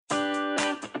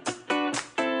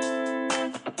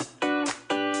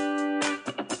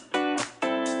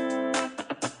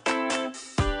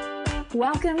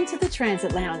Welcome to the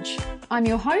Transit Lounge. I'm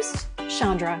your host,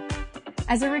 Chandra.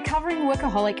 As a recovering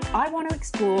workaholic, I want to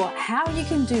explore how you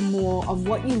can do more of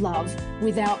what you love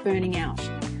without burning out.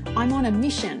 I'm on a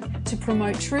mission to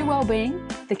promote true well-being,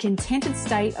 the contented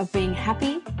state of being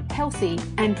happy, healthy,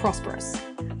 and prosperous.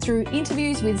 Through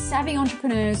interviews with savvy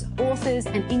entrepreneurs, authors,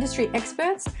 and industry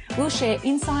experts, we'll share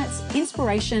insights,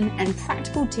 inspiration, and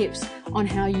practical tips on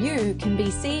how you can be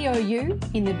CEO you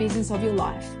in the business of your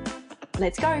life.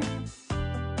 Let's go.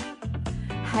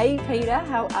 Hey, Peter,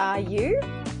 how are you?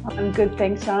 I'm good,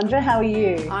 thanks, Chandra. How are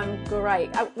you? I'm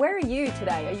great. Where are you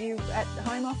today? Are you at the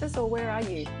home office or where are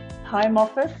you? Home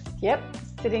office, yep.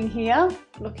 Sitting here,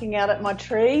 looking out at my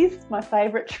trees, my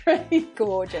favourite trees.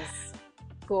 Gorgeous.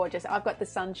 Gorgeous. I've got the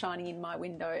sun shining in my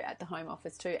window at the home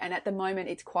office too. And at the moment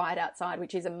it's quiet outside,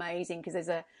 which is amazing because there's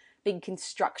a big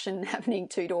construction happening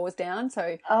 2 doors down.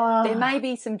 So there may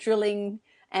be some drilling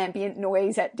ambient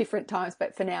noise at different times,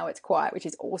 but for now it's quiet, which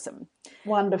is awesome.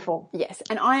 Wonderful. Yes.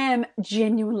 And I am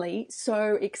genuinely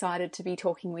so excited to be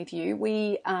talking with you.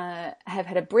 We have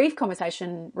had a brief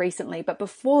conversation recently, but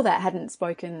before that hadn't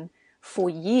spoken for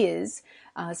years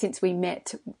since we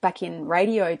met back in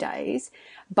radio days.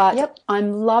 But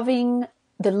I'm loving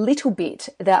the little bit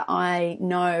that I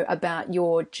know about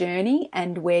your journey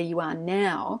and where you are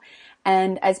now.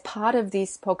 And as part of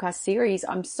this podcast series,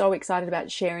 I'm so excited about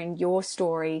sharing your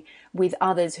story with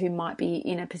others who might be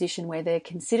in a position where they're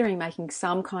considering making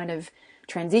some kind of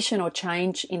transition or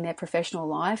change in their professional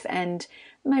life. And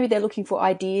maybe they're looking for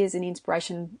ideas and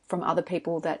inspiration from other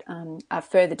people that are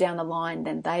further down the line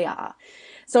than they are.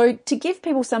 So to give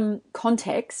people some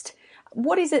context,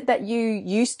 what is it that you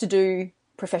used to do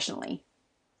professionally?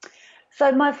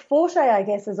 So my forte, I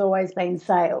guess, has always been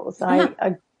sales.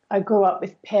 I grew up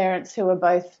with parents who were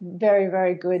both very,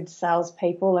 very good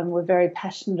salespeople and were very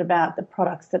passionate about the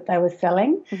products that they were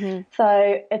selling. Mm-hmm.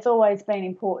 So it's always been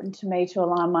important to me to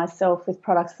align myself with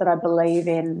products that I believe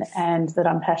in and that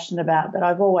I'm passionate about. But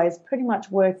I've always pretty much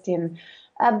worked in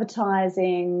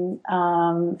advertising,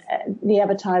 the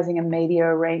advertising and media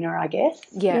arena, I guess.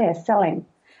 Yeah, selling.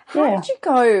 How did you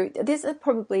go? There's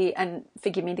probably, and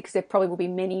forgive me because there probably will be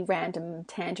many random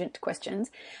tangent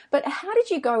questions, but how did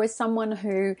you go as someone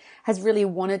who has really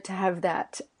wanted to have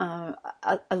that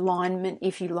alignment,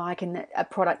 if you like, and a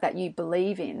product that you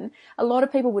believe in? A lot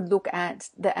of people would look at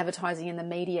the advertising and the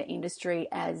media industry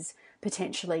as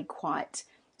potentially quite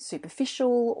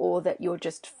superficial or that you're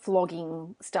just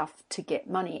flogging stuff to get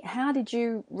money. How did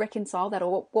you reconcile that,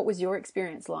 or what was your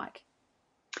experience like?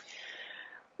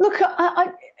 Look,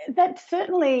 that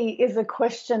certainly is a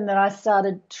question that I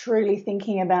started truly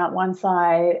thinking about once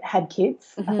I had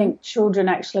kids. Mm-hmm. I think children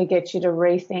actually get you to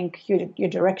rethink your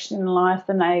direction in life,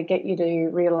 and they get you to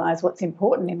realise what's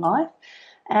important in life.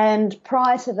 And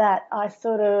prior to that,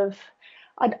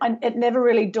 it never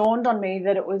really dawned on me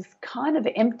that it was kind of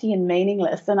empty and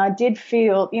meaningless. And I did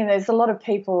feel, there's a lot of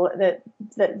people that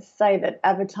say that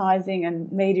advertising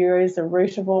and media is the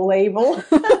root of all evil.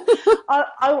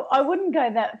 I wouldn't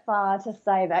go that far to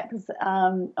say that because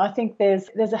I think there's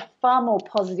a far more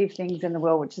positive things in the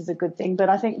world, which is a good thing. But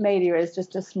I think media is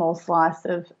just a small slice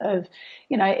of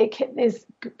there's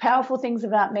powerful things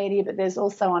about media, but there's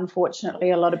also,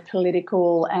 unfortunately, a lot of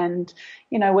political and,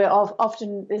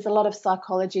 often there's a lot of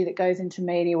psychology that goes into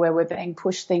media where we're being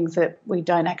pushed things that we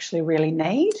don't actually really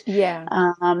need. Yeah.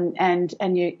 And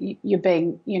you're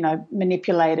being,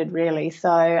 manipulated really. So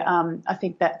I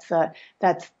think that's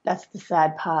the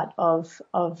sad part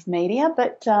of media.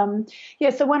 But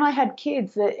so when I had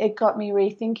kids, it got me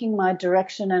rethinking my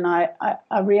direction, and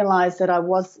I realised that I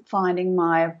was finding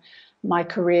my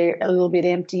career a little bit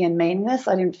empty and meaningless.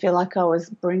 I didn't feel like I was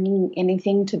bringing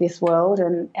anything to this world,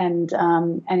 and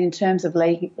in terms of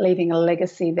leaving a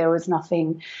legacy, there was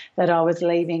nothing that I was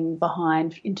leaving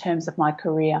behind in terms of my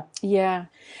career. Yeah,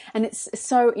 and it's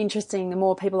so interesting. The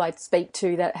more people I speak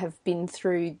to that have been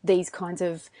through these kinds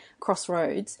of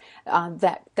crossroads,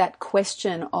 that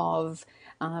question of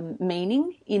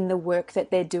meaning in the work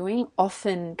that they're doing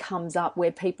often comes up,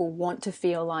 where people want to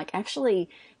feel like, actually,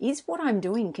 is what I'm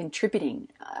doing contributing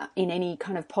in any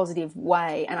kind of positive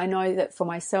way? And I know that for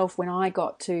myself, when I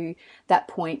got to that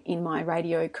point in my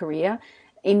radio career,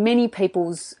 in many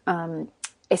people's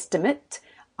estimate,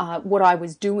 what I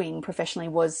was doing professionally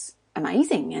was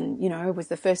amazing, and was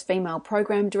the first female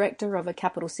program director of a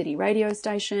capital city radio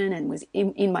station, and was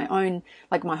in my own,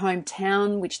 like, my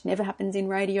hometown, which never happens in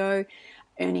radio,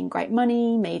 earning great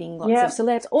money, meeting lots of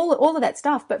celebs, all of that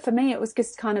stuff. But for me, it was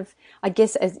just kind of, I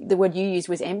guess, as the word you used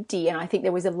was empty. And I think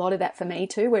there was a lot of that for me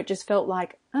too, where it just felt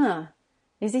like,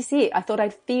 is this it? I thought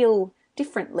I'd feel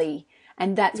differently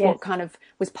And that's Yes. what kind of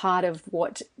was part of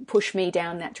what pushed me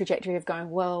down that trajectory of going,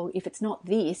 well, if it's not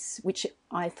this, which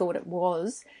I thought it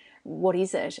was, what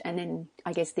is it? And then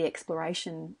I guess the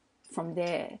exploration from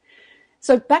there.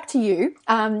 So back to you.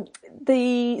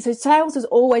 So sales has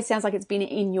always sounds like it's been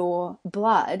in your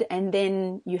blood, and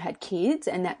then you had kids,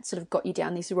 and that sort of got you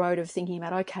down this road of thinking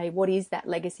about, okay, what is that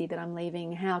legacy that I'm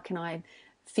leaving? How can I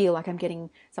feel like I'm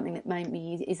getting something that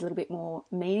maybe is a little bit more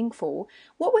meaningful?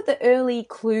 What were the early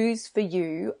clues for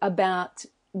you about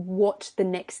what the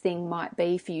next thing might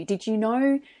be for you? Did you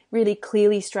know really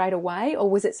clearly straight away, or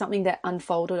was it something that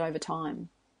unfolded over time?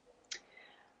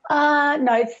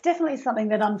 No, it's definitely something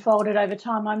that unfolded over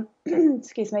time.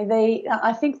 Excuse me.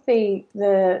 I think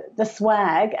the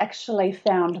swag actually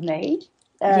found me.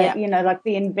 Yeah. You know, like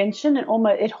the invention,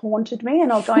 it haunted me,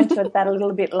 and I'll go into that a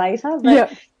little bit later. But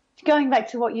Yeah. going back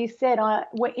to what you said,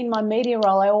 in my media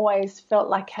role, I always felt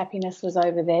like happiness was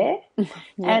over there,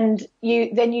 and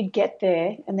you'd get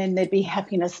there, and then there'd be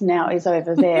happiness now is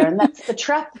over there, and that's the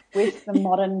trap with the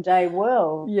modern day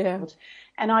world. Yeah.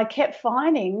 And I kept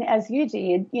finding, as you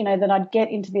did, you know, that I'd get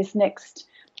into this next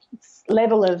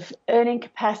level of earning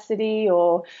capacity,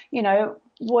 or, you know,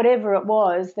 whatever it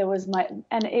was,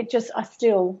 I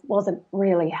still wasn't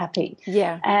really happy.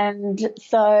 Yeah. And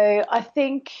so I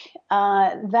think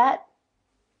that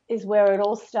is where it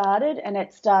all started, and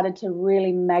it started to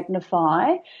really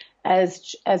magnify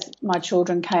as my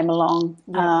children came along.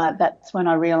 That's when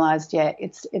I realised, I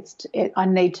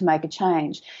need to make a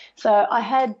change. So I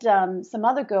had some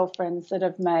other girlfriends that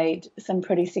have made some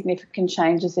pretty significant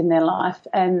changes in their life,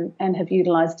 and have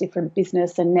utilised different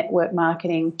business and network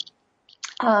marketing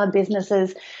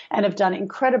businesses, and have done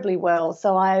incredibly well.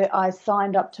 So I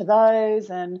signed up to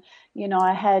those, and, you know,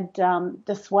 I had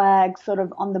the swag sort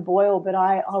of on the boil, but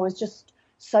I was just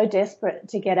so desperate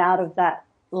to get out of that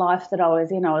life that I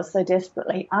was in. I was so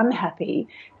desperately unhappy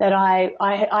that I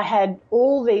had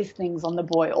all these things on the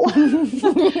boil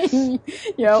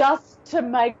just to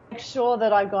make sure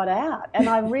that I got out. And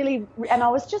I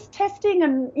was just testing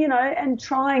and, you know, and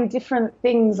trying different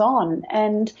things on.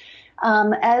 And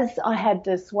as I had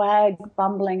the swag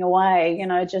bumbling away, you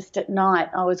know, just at night,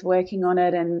 I was working on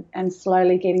it and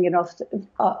slowly getting it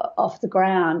off the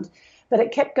ground. But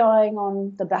it kept going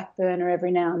on the back burner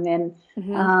every now and then,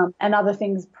 and other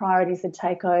things, priorities would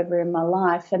take over in my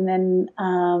life. And then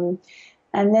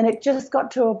it just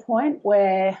got to a point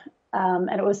where, and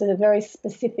it was at a very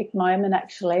specific moment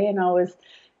actually, and I was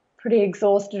pretty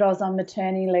exhausted. I was on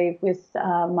maternity leave with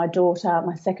my daughter,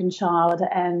 my second child,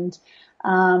 and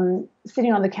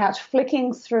sitting on the couch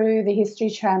flicking through the History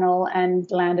Channel, and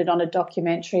landed on a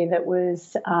documentary that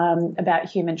was about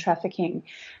human trafficking.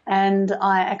 And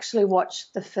I actually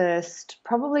watched the first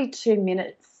probably 2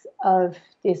 minutes of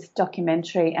this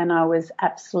documentary, and I was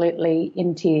absolutely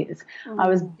in tears. I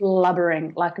was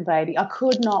blubbering like a baby. I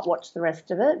could not watch the rest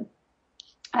of it.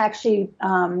 I actually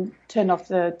turned off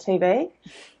the TV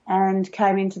and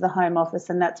came into the Home Office,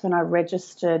 and that's when I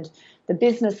registered the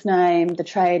business name, the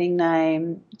trading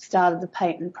name, started the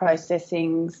patent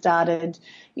processing, got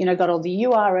all the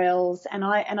URLs, and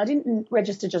I didn't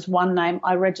register just one name,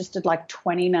 I registered like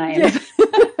 20 names.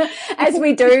 Yeah. As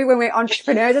we do when we're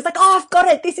entrepreneurs, it's like, oh, I've got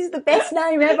it, this is the best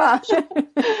name ever.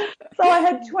 So I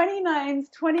had 20 names,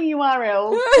 20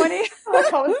 URLs,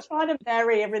 like I was trying to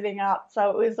marry everything up.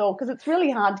 So it was all, because it's really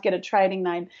hard to get a trading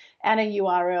name and a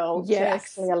URL to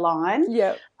actually align.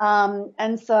 Yeah.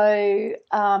 And so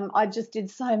I just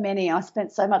did so many. I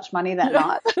spent so much money that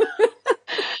night.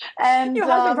 And your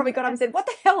husband probably got up and said, what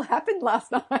the hell happened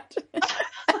last night?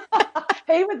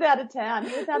 He was out of town.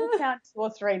 He was out of town 2 or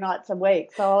 3 nights a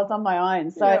week, so I was on my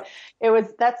own. So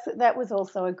that was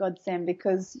also a godsend,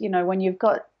 because, you know, when you've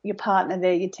got your partner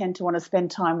there, you tend to want to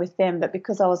spend time with them. But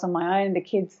because I was on my own, the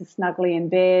kids are snugly in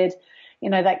bed, you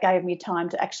know, that gave me time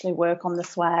to actually work on the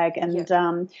swag. And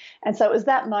so it was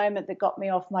that moment that got me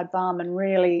off my bum and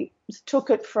really took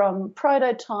it from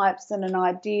prototypes and an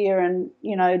idea and,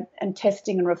 you know, and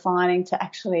testing and refining to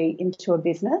actually into a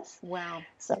business. Wow.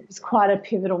 So it was quite a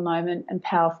pivotal moment and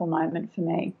powerful moment for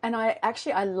me. And I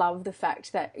love the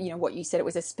fact that, you know, what you said, it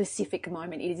was a specific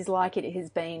moment. It is like it has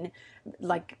been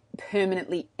like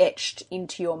permanently etched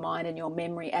into your mind and your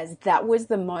memory as that was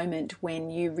the moment when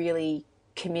you really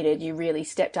committed, you really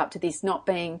stepped up to this not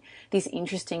being this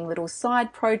interesting little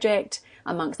side project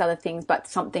amongst other things, but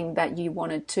something that you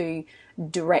wanted to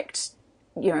direct,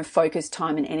 you know, focus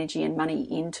time and energy and money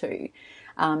into.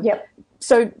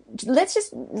 So let's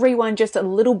just rewind just a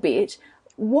little bit.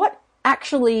 What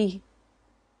actually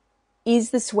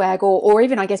is the swag, or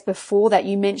even I guess before that,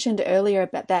 you mentioned earlier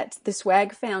about that the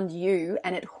swag found you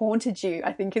and it haunted you,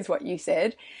 I think is what you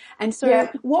said. And so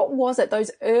Yeah. what was it, those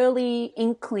early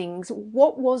inklings,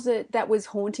 what was it that was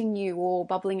haunting you or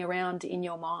bubbling around in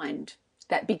your mind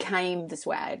that became the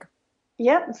swag?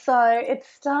 Yep. So it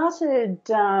started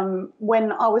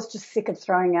when I was just sick of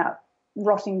throwing out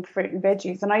rotting fruit and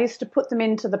veggies, and I used to put them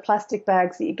into the plastic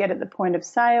bags that you get at the point of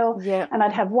sale, Yeah. and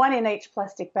I'd have one in each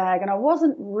plastic bag. And I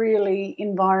wasn't really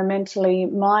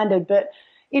environmentally minded, but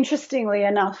interestingly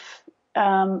enough,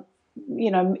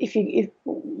 if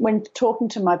when talking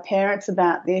to my parents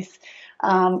about this,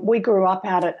 we grew up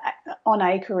on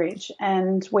acreage,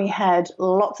 and we had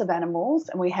lots of animals,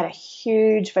 and we had a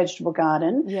huge vegetable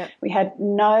garden. Yeah. We had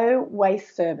no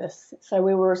waste service, so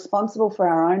we were responsible for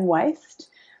our own waste.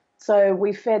 So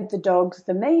we fed the dogs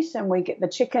the meat, and the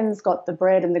chickens got the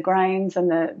bread and the grains and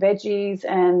the veggies,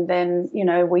 and then,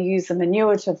 we used the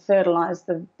manure to fertilize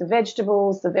the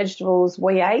vegetables. The vegetables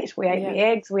we ate. We ate Yeah. the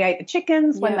eggs. We ate the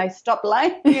chickens when Yeah. they stopped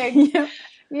laying eggs.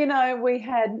 Yeah. We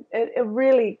had a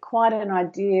really quite an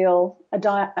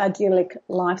idyllic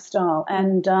lifestyle.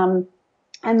 And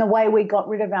the way we got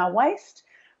rid of our waste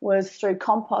was through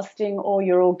composting all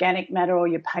your organic matter or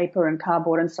your paper and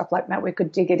cardboard and stuff like that. We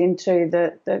could dig it into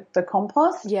the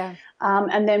compost. Yeah.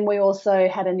 And then we also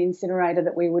had an incinerator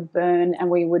that we would burn,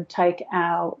 and we would take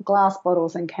our glass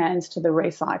bottles and cans to the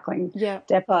recycling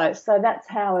depot. So that's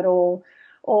how it all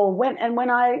went. And when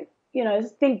I,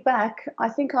 think back, I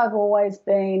think I've always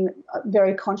been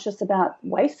very conscious about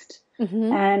waste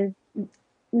and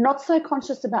not so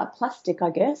conscious about plastic, I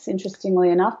guess, interestingly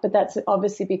enough, but that's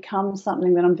obviously become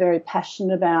something that I'm very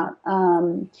passionate about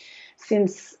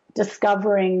since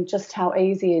discovering just how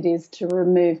easy it is to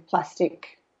remove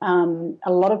plastic, a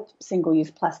lot of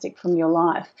single-use plastic from your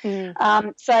life. So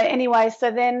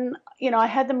then, I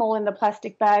had them all in the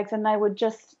plastic bags, and they would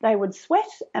sweat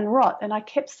and rot, and I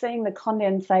kept seeing the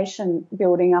condensation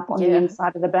building up on the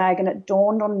inside of the bag, and it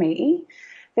dawned on me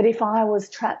that if I was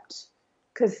trapped,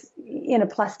 because in a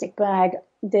plastic bag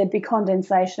there'd be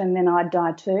condensation and then I'd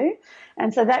die too.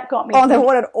 And so that got me thinking,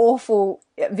 what an awful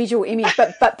visual image,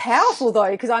 but powerful though,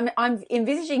 because I'm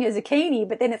envisaging a zucchini,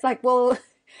 but then it's like, well,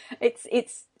 it's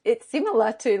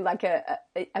similar to like a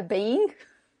being.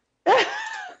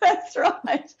 That's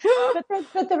right.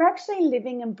 But they're actually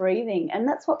living and breathing, and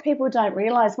that's what people don't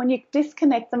realize. When you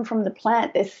disconnect them from the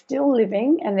plant, they're still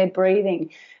living and they're breathing.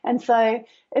 And so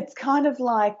it's kind of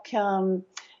like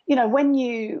when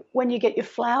you get your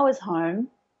flowers home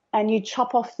and you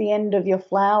chop off the end of your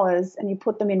flowers and you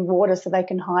put them in water so they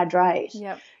can hydrate,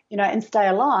 and stay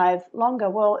alive longer.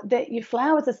 Well, your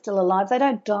flowers are still alive. They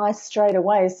don't die straight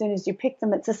away as soon as you pick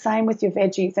them. It's the same with your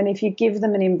veggies. And if you give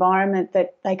them an environment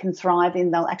that they can thrive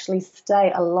in, they'll actually stay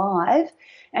alive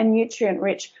and nutrient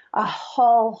rich a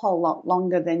whole lot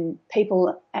longer than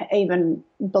people even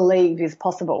believe is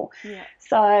possible. Yeah.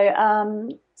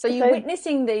 So you're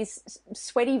witnessing these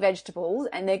sweaty vegetables,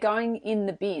 and they're going in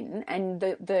the bin, and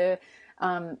the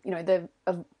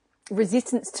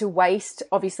resistance to waste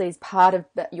obviously is part of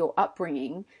your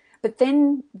upbringing. But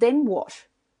then what?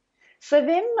 So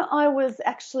then I was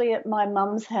actually at my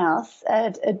mum's house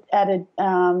at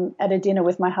a dinner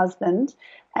with my husband,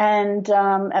 and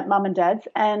at mum and dad's,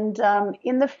 and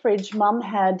in the fridge, mum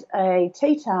had a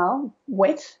tea towel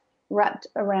wet wrapped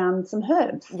around some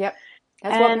herbs. Yep.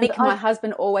 That's what Mick, my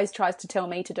husband, always tries to tell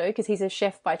me to do, because he's a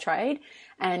chef by trade,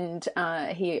 and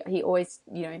he always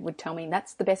would tell me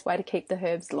that's the best way to keep the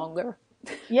herbs longer.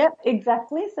 Yep,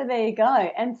 exactly. So there you go.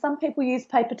 And some people use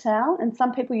paper towel, and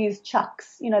some people use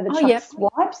chucks, chucks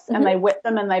wipes, and they wet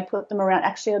them and they put them around.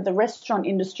 Actually, the restaurant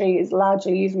industry is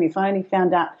largely using this. I only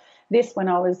found out this when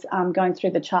I was going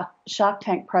through the Shark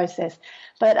Tank process.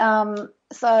 But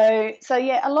so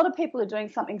yeah, a lot of people are doing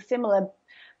something similar,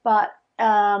 but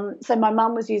so my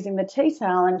mum was using the tea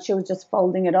towel, and she was just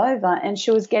folding it over, and she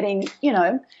was getting,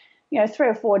 3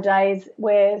 or 4 days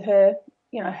where her,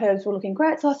 herbs were looking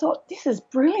great. So I thought, this is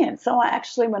brilliant. So I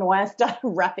actually went away and started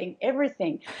wrapping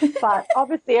everything, but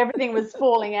obviously everything was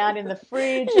falling out in the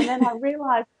fridge. And then I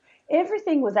realized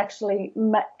everything was actually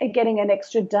getting an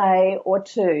extra day or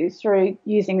two through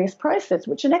using this process,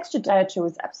 which an extra day or two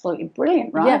is absolutely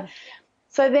brilliant, right? Yeah.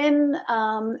 So then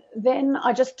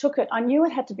I just took it. I knew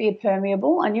it had to be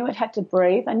permeable. I knew it had to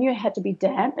breathe. I knew it had to be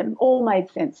damp. It all made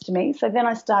sense to me. So then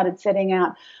I started setting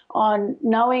out on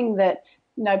knowing that,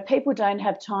 people don't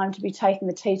have time to be taking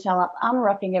the tea towel up,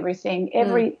 unwrapping everything,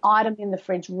 every item in the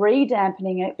fridge,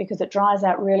 re-dampening it because it dries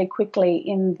out really quickly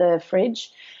in the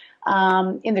fridge,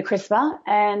 in the crisper.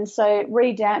 And so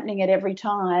re-dampening it every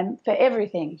time for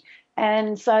everything.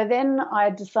 And so then I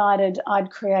decided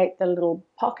I'd create the little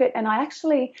pocket. And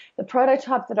the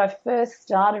prototype that I first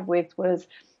started with was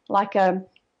like a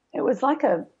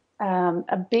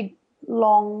big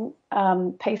long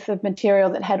piece of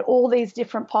material that had all these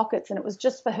different pockets, and it was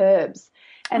just for herbs.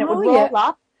 And it would roll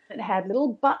up. It had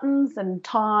little buttons and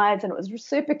ties, and it was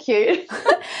super cute.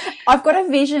 I've got a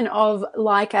vision of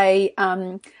like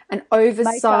an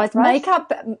oversized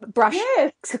makeup brush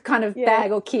kind of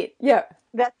bag or kit. Yeah.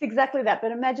 That's exactly that.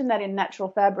 But imagine that in natural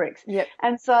fabrics. Yep.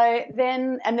 And so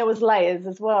then, and there was layers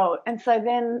as well. And so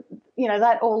then,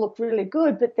 that all looked really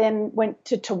good. But then went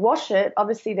to wash it.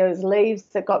 Obviously, there was leaves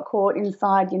that got caught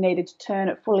inside. You needed to turn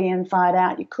it fully inside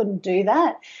out. You couldn't do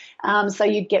that. So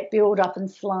you'd get build up and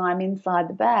slime inside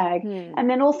the bag. And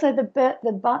then also the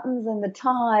buttons and the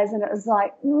ties. And it was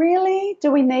like, really?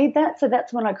 Do we need that? So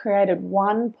that's when I created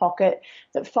one pocket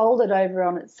that folded over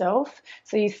on itself.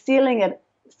 So you're sealing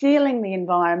the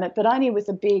environment, but only with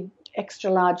a big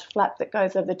extra large flap that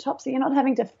goes over the top, so you're not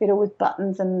having to fiddle with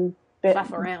buttons and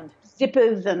fluff around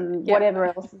zippers and whatever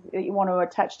else you want to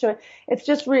attach to it. It's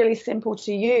just really simple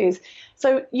to use.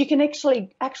 So you can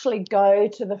actually go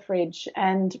to the fridge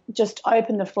and just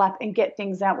open the flap and get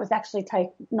things out with actually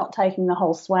not taking the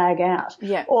whole swag out.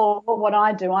 Yeah. Or what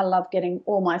I do, I love getting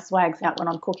all my swags out when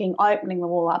I'm cooking, opening them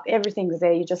all up. Everything's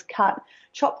there. You just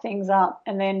chop things up,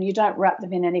 and then you don't wrap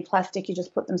them in any plastic. You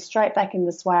just put them straight back in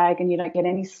the swag, and you don't get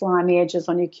any slimy edges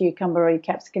on your cucumber or your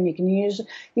capsicum. You can use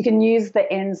the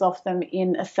ends off them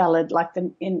in a salad, like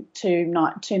in two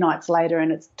nights later,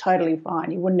 and it's totally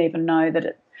fine. You wouldn't even know that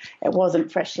it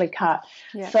wasn't freshly cut.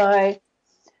 Yeah.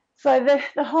 So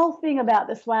the whole thing about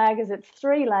the swag is it's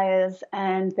 3 layers,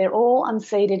 and they're all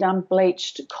unseeded,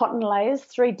 unbleached cotton layers,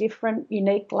 3 different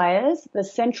unique layers. The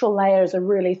central layer is a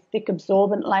really thick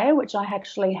absorbent layer, which I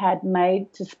actually had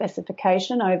made to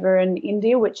specification over in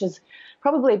India, which has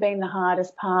probably been the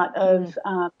hardest part of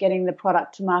getting the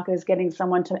product to market, is getting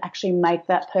someone to actually make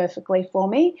that perfectly for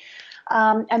me.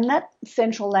 And that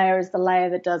central layer is the layer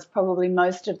that does probably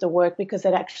most of the work, because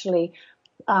it actually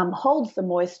holds the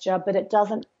moisture, but it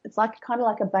doesn't. It's kind of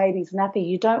like a baby's nappy.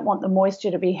 You don't want the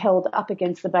moisture to be held up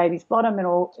against the baby's bottom.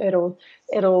 It'll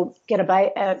get a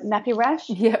nappy rash.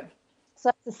 Yeah. So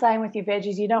it's the same with your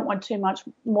veggies. You don't want too much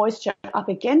moisture up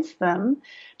against them,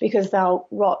 because they'll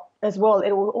rot as well.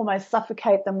 It will almost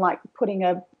suffocate them, like putting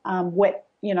a wet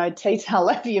tea towel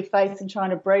over your face and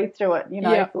trying to breathe through it.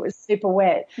 If it was super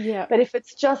wet. Yeah. But if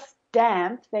it's just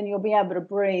damp, then you'll be able to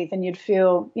breathe, and you'd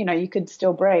feel, you could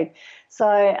still breathe.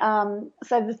 So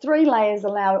the 3 layers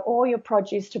allow all your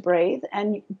produce to breathe,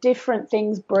 and different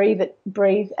things breathe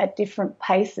at different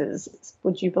paces.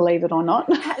 Would you believe it or not?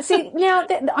 See, now,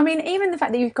 even the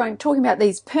fact that you're talking about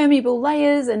these permeable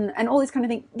layers and all this kind of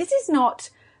thing, this is not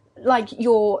like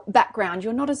your background.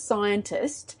 You're not a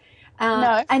scientist.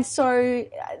 No. And so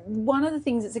one of the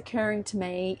things that's occurring to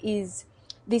me is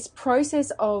this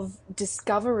process of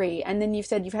discovery, and then you've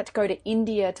said you've had to go to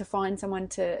India to find someone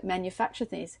to manufacture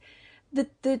this.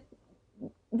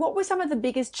 What were some of the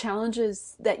biggest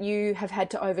challenges that you have had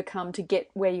to overcome to get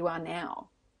where you are now?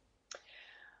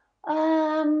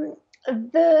 Probably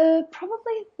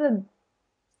the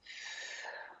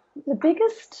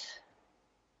biggest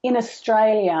in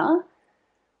Australia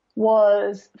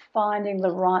was finding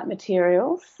the right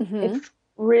materials. Mm-hmm. It's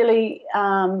really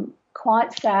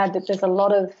quite sad that there's a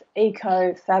lot of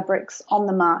eco fabrics on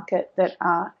the market that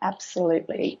are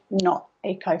absolutely not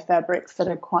eco fabrics, that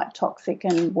are quite toxic,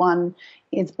 and one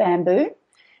is bamboo.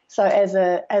 So as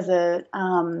a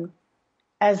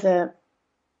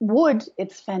wood,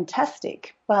 it's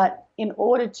fantastic, but in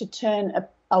order to turn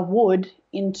a wood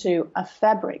into a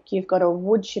fabric, you've got to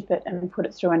wood chip it and put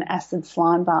it through an acid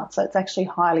slime bath. So it's actually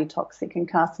highly toxic and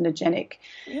carcinogenic.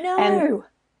 No. And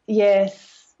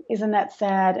yes. Isn't that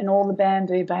sad? And all the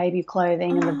bamboo baby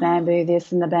clothing and the bamboo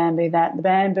this and the bamboo that, the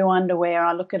bamboo underwear,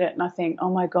 I look at it and I think, oh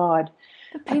my God,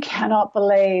 I cannot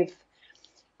believe.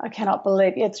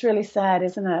 It's really sad,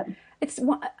 isn't it?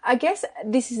 I guess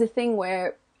this is the thing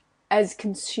where, as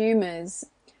consumers,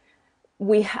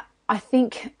 I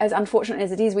think, as unfortunate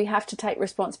as it is, we have to take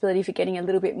responsibility for getting a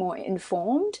little bit more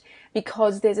informed,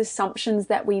 because there's assumptions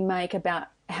that we make about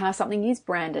how something is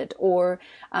branded, or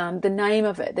the name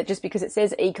of it, that just because it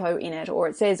says eco in it or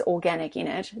it says organic in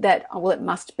it, that, it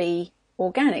must be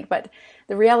organic. But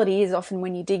the reality is, often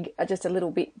when you dig just a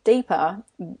little bit deeper,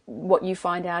 what you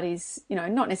find out is,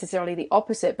 not necessarily the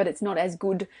opposite, but it's not as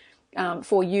good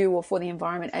for you or for the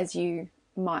environment as you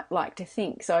might like to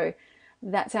think. So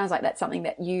that sounds like that's something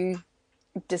that you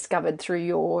discovered through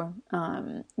your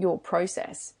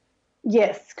process.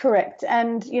 Yes, correct.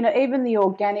 And, even the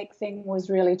organic thing was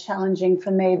really challenging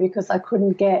for me because I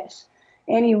couldn't get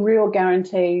any real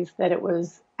guarantees that it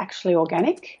was actually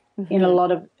organic. In a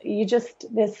lot of,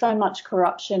 there's so much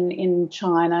corruption in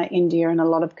China, India, and a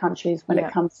lot of countries when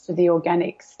it comes to the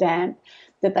organic stamp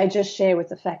that they just share with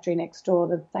the factory next door.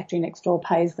 The factory next door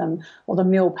pays them, or the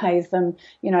mill pays them,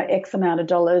 X amount of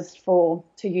dollars to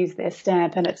use their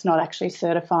stamp, and it's not actually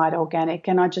certified organic.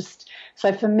 And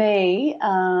so for me,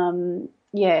 I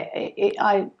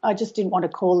just didn't want to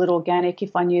call it organic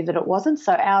if I knew that it wasn't.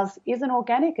 So ours isn't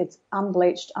organic. It's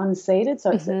unbleached, unseeded.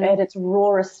 So it's at its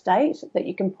rawest state that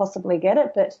you can possibly get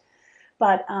it.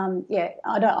 But I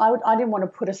didn't want to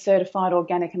put a certified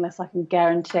organic unless I can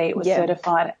guarantee it was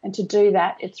certified. And to do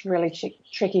that, it's really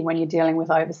tricky when you're dealing with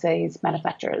overseas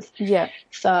manufacturers. Yeah.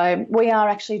 So we are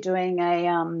actually doing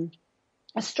a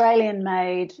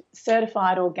Australian-made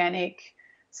certified organic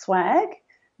swag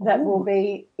that will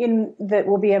be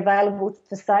available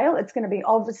for sale. It's going to be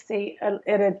obviously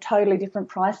at a totally different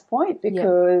price point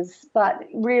but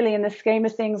really in the scheme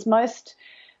of things,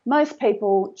 most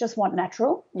people just want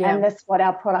natural, and that's what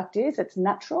our product is. It's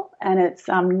natural and it's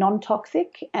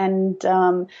non-toxic, and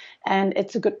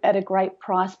it's at a great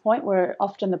price point where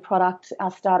often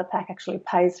our starter pack actually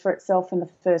pays for itself in the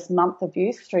first month of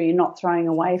use through you not throwing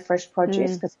away fresh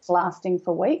produce because it's lasting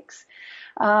for weeks.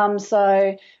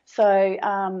 That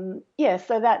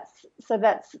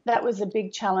was a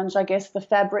big challenge, I guess, the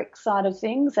fabric side of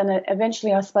things. And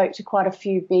eventually I spoke to quite a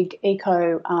few big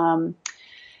eco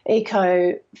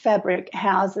fabric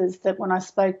houses that when I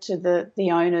spoke to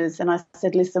the owners and I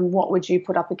said, listen, what would you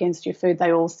put up against your food?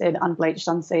 They all said unbleached,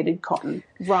 unseeded cotton.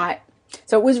 Right.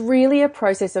 So it was really a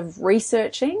process of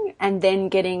researching and then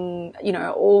getting,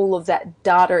 all of that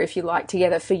data, if you like,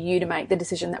 together for you to make the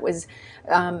decision that was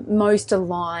most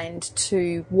aligned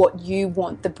to what you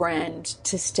want the brand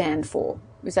to stand for.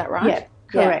 Is that right? Yeah,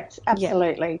 correct. Yeah.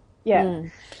 Absolutely. Yeah.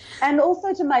 Mm. And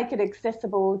also to make it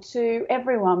accessible to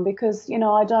everyone because,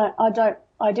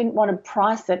 I didn't want to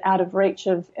price it out of reach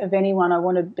of anyone. I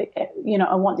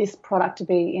want this product to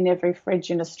be in every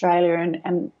fridge in Australia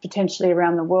and potentially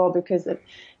around the world because of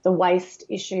the waste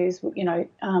issues,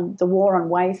 the war on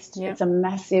waste. Yep. It's a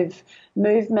massive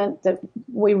movement that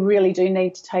we really do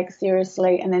need to take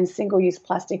seriously. And then single-use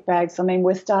plastic bags. I mean,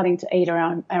 we're starting to eat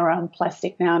our own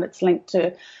plastic now, and it's linked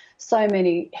to so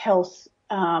many health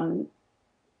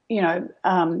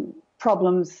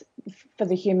problems for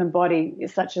the human body,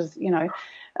 such as,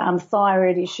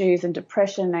 thyroid issues and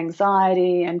depression,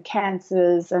 anxiety and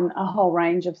cancers and a whole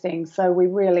range of things. So we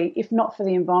really, if not for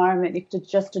the environment,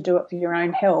 just to do it for your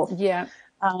own health,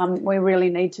 we really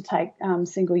need to take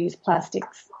single-use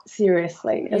plastics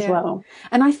seriously as well.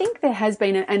 And I think there has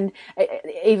been, and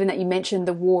even that you mentioned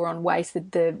the war on waste,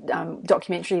 the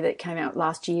documentary that came out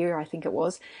last year, I think it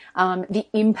was, the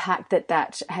impact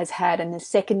that has had, and the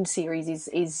second series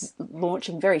is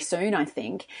launching very soon, I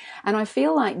think. And I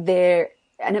feel like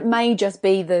and it may just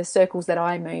be the circles that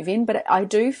I move in, but I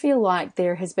do feel like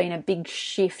there has been a big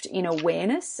shift in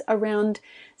awareness around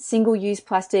single-use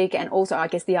plastic and also, I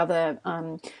guess, the other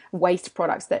waste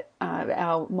products that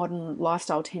our modern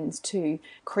lifestyle tends to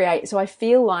create. So I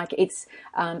feel like it's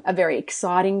a very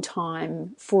exciting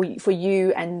time for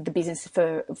you and the business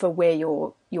for where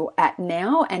you're at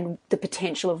now and the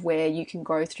potential of where you can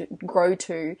grow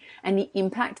to and the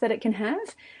impact that it can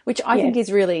have, which I think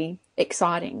is really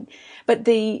exciting. But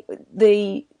the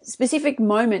specific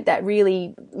moment that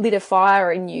really lit a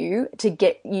fire in you to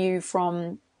get you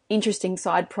from interesting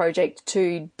side project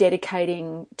to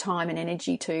dedicating time and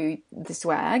energy to the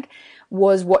swag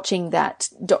was watching that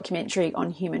documentary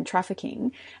on human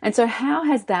trafficking. And so how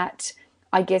has that,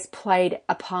 I guess, played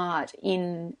a part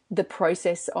in the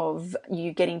process of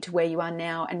you getting to where you are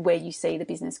now and where you see the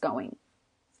business going?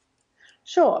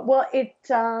 Sure. Well, it's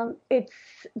the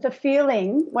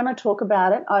feeling when I talk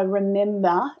about it, I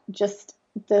remember just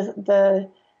the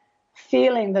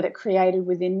feeling that it created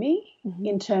within me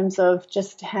in terms of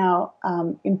just how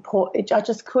important. I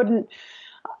just couldn't.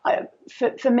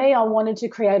 For me, I wanted to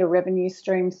create a revenue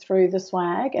stream through the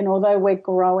swag, and although we're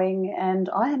growing, and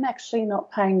I am actually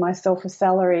not paying myself a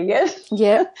salary yet.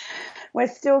 Yeah. We're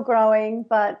still growing,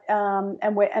 but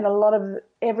and a lot of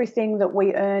everything that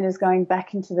we earn is going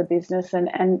back into the business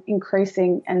and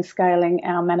increasing and scaling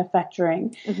our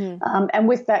manufacturing. And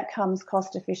with that comes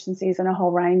cost efficiencies and a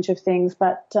whole range of things.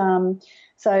 But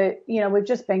so we've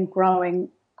just been growing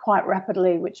quite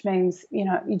rapidly, which means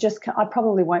I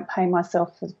probably won't pay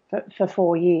myself for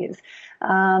 4 years,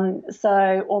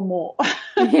 or more.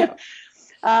 Yeah.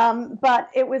 But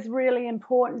it was really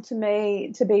important to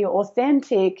me to be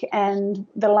authentic, and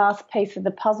the last piece of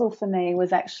the puzzle for me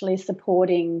was actually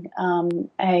supporting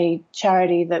a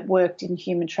charity that worked in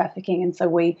human trafficking. And so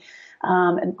we,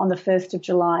 on the 1st of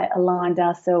July, aligned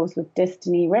ourselves with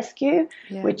Destiny Rescue,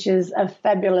 which is a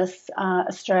fabulous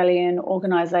Australian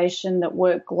organisation that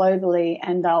work globally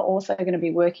and are also going to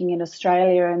be working in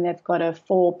Australia, and they've got a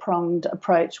 4-pronged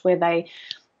approach where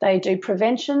they do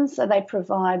prevention, so they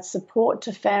provide support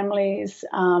to families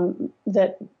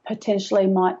that potentially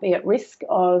might be at risk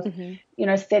of,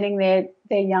 sending their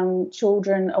young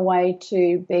children away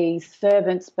to be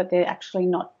servants, but they're actually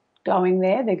not going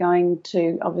there. They're going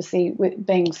to obviously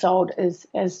being sold as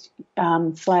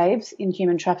slaves in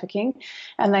human trafficking,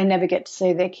 and they never get to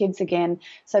see their kids again.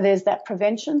 So there's that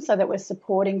prevention, so that we're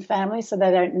supporting families so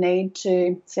they don't need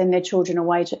to send their children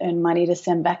away to earn money to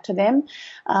send back to them.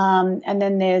 And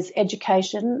then there's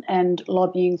education and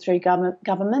lobbying through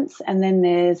governments. And then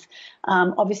there's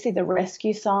obviously the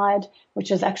rescue side,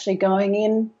 which is actually going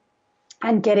in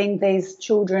and getting these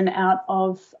children out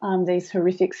of these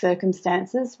horrific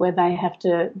circumstances where they have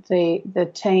to,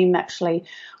 the team actually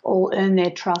all earn their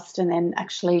trust and then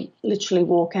actually literally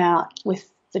walk out with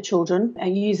the children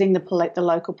using the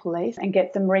local police and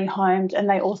get them rehomed, and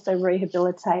they also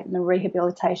rehabilitate, and the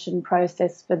rehabilitation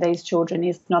process for these children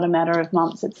is not a matter of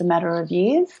months, it's a matter of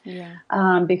years,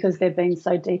 because they've been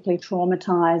so deeply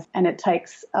traumatised, and it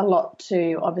takes a lot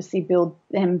to obviously build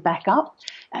them back up.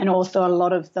 And also a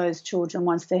lot of those children,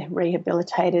 once they're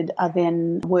rehabilitated, are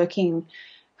then working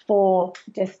for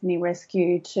Destiny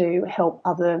Rescue to help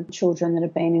other children that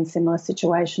have been in similar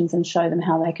situations and show them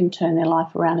how they can turn their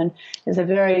life around. And there's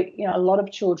a lot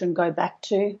of children go back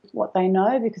to what they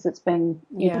know because it's been,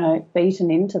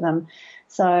 beaten into them.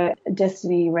 So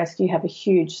Destiny Rescue have a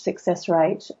huge success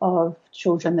rate of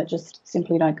children that just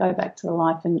simply don't go back to the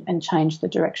life and change the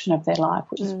direction of their life,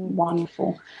 which is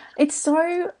wonderful. It's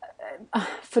so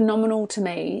phenomenal to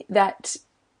me that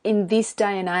in this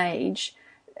day and age,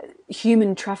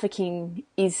 human trafficking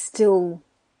is still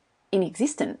in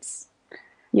existence.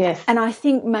 Yes. And I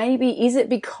think maybe, is it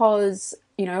because,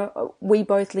 we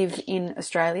both live in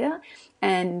Australia,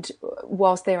 and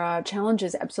whilst there are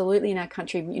challenges absolutely in our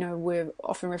country, we're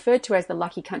often referred to as the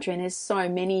lucky country, and there's so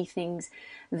many things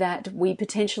that we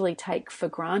potentially take for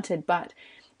granted, but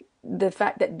the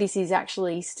fact that this is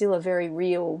actually still a very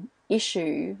real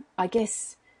issue, I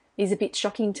guess, is a bit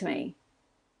shocking to me.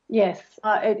 Yes,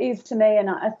 it is to me, and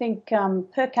I think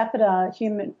per capita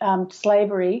human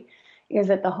slavery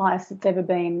is at the highest it's ever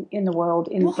been in the world,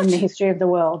 in the history of the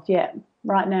world. Yeah,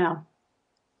 right now.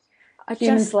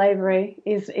 Human slavery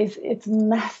it's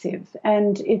massive,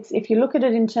 and it's, if you look at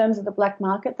it in terms of the black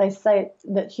market, they say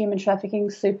that human trafficking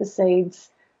supersedes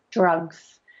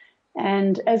drugs.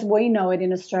 And as we know it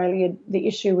in Australia, the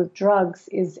issue with drugs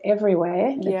is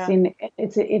everywhere. Yeah.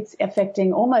 It's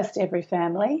affecting almost every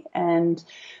family, and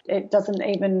it doesn't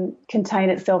even contain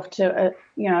itself to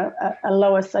a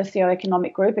lower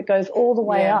socioeconomic group. It goes all the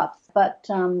way up. But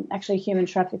actually, human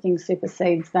trafficking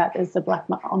supersedes that as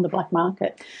on the black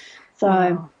market.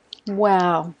 So,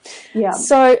 wow. Yeah.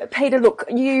 So, Peta, look,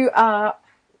 you are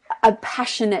a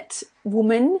passionate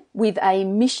woman with a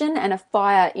mission and a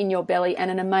fire in your belly and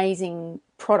an amazing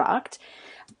product.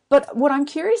 But what I'm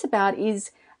curious about is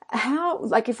how,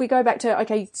 like, if we go back to,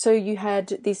 okay, so you had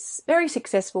this very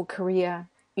successful career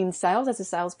in sales as a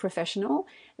sales professional,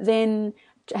 then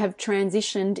have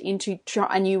transitioned into,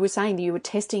 and you were saying that you were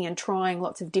testing and trying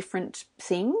lots of different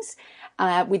things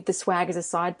with the swag as a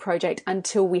side project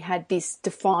until we had this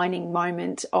defining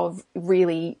moment of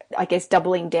really, I guess,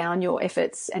 doubling down your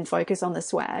efforts and focus on the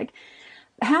swag.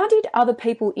 How did other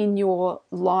people in your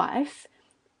life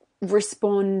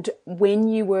respond when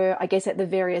you were, I guess, at the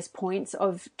various points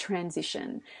of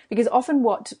transition? Because often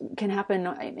what can happen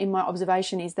in my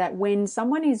observation is that when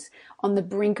someone is on the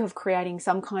brink of creating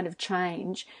some kind of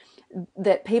change,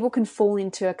 that people can fall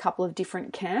into a couple of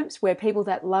different camps, where people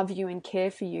that love you and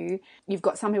care for you, you've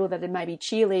got some people that are maybe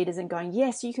cheerleaders and going,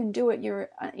 yes, you can do it, you're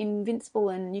invincible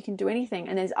and you can do anything.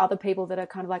 And there's other people that are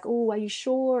kind of like, oh, are you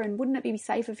sure? And wouldn't it be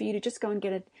safer for you to just go and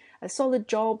get a solid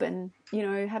job and,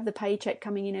 have the paycheck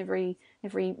coming in every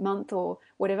month or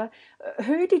whatever?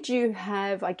 Who did you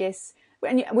have, I guess,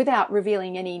 and without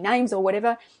revealing any names or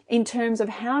whatever, in terms of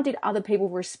how did other people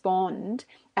respond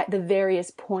at the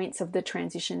various points of the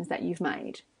transitions that you've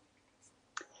made?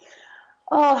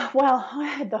 Oh, well, I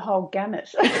had the whole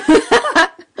gamut.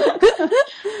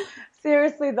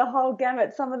 Seriously, the whole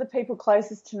gamut. Some of the people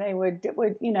closest to me were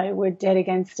dead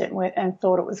against it and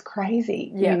thought it was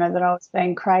crazy, Yeah. that I was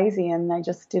being crazy, and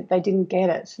they didn't get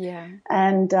it. Yeah.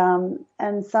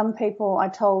 And some people I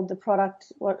told the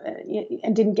product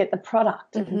and didn't get the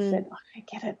product and said, I don't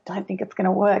get it, don't think it's going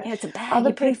to work. Yeah, it's a bag. Other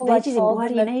You put people I veggies in. told Why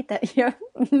do them you need that? Yeah.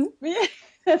 yeah,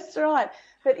 that's right.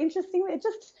 But interestingly, it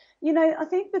just, I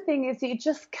think the thing is you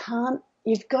just can't,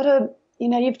 you've got to,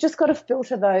 you've just got to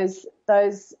filter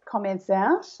those comments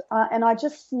out. And I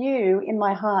just knew in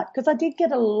my heart, because I did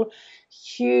get a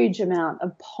huge amount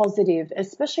of positive,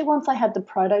 especially once I had the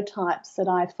prototypes that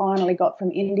I finally got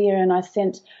from India, and I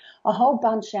sent a whole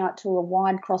bunch out to a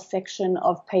wide cross section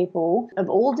of people of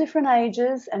all different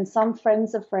ages, and some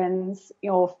friends of friends,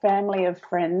 or family of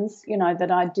friends, that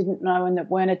I didn't know and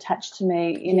that weren't attached to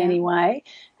me in any way.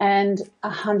 And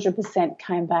 100%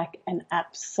 came back and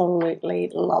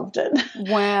absolutely loved it.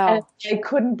 Wow. And they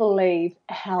couldn't believe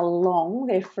how long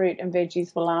their fruit and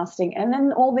veggies were lasting. And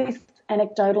then all these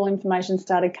anecdotal information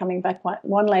started coming back.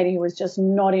 One lady who was just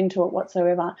not into it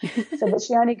whatsoever said that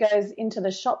she only goes into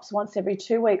the shops once every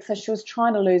 2 weeks. So she was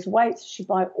trying to lose weight. So she'd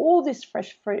buy all this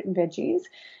fresh fruit and veggies,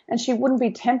 and she wouldn't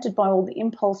be tempted by all the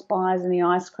impulse buys and the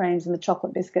ice creams and the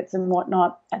chocolate biscuits and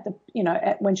whatnot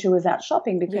when she was out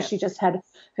shopping, because she just had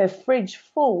her fridge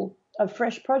full of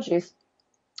fresh produce.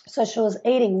 So she was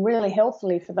eating really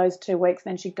healthily for those 2 weeks.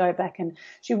 Then she'd go back and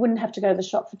she wouldn't have to go to the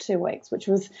shop for 2 weeks, which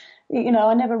was,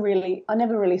 I never really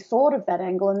thought of that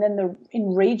angle. And then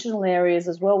in regional areas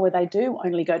as well, where they do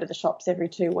only go to the shops every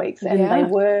 2 weeks, and they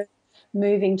were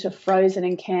moving to frozen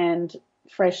and canned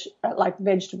fresh, like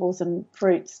vegetables and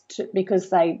fruits, because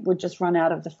they would just run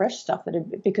out of the fresh stuff.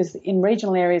 Because in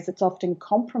regional areas it's often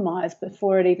compromised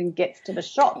before it even gets to the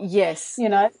shop. Yes.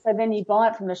 So then you buy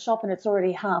it from the shop and it's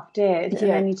already half dead, and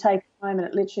then you take it home and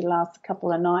it literally lasts a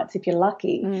couple of nights if you're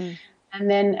lucky. And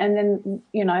then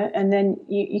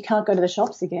you can't go to the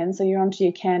shops again, so you're onto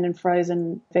your canned and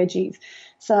frozen veggies.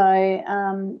 So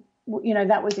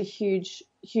that was a huge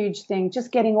thing,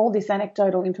 just getting all this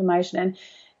anecdotal information, and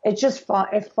it just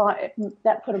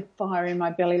that put a fire in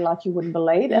my belly like you wouldn't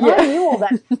believe. And I knew all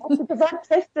that stuff because I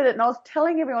tested it, and I was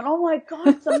telling everyone, oh my God,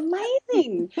 it's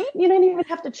amazing. You don't even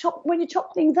have to chop. When you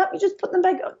chop things up, you just put them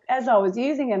back. As I was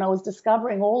using it, I was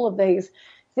discovering all of these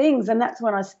things, and that's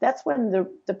when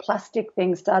the plastic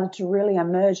thing started to really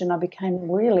emerge, and I became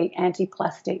really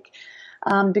anti-plastic.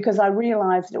 Because I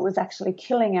realised it was actually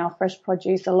killing our fresh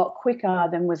produce a lot quicker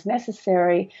than was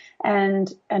necessary,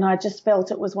 and I just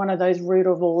felt it was one of those root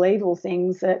of all evil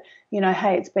things that,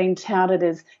 hey, it's been touted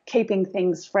as keeping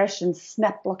things fresh and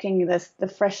snap blocking the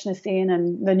freshness in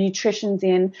and the nutrition's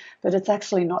in, but it's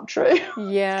actually not true.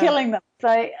 Yeah. It's killing them.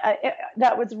 So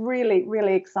that was really,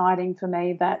 really exciting for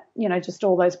me, that, just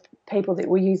all those people that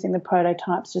were using the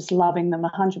prototypes, just loving them,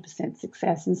 100%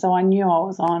 success. And so I knew I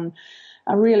was on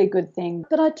a really good thing.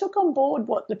 But I took on board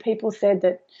what the people said,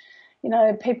 that,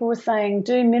 people were saying,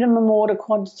 do minimum order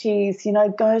quantities,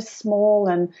 go small.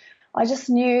 And I just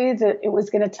knew that it was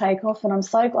going to take off. And I'm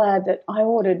so glad that I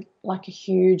ordered like a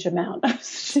huge amount of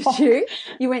stock. Did you?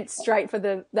 You went straight for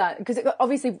that, because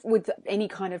obviously with any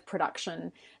kind of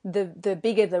production, the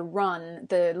bigger the run,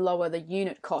 the lower the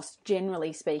unit cost,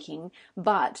 generally speaking.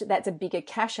 But that's a bigger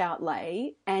cash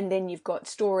outlay, and then you've got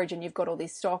storage and you've got all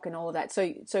this stock and all of that. So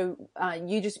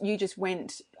you just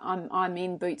went, I'm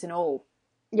in, boots and all.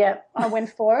 Yeah, I went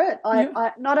for it.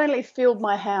 I not only filled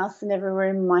my house and every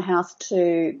room in my house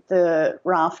to the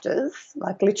rafters,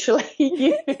 like literally,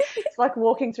 it's like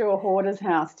walking through a hoarder's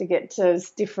house to get to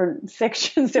different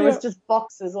sections. There was just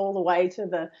boxes all the way to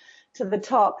the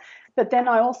top. But then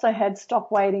I also had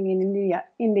stock waiting in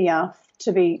India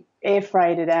to be air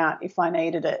freighted out if I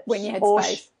needed it. When you had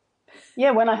space.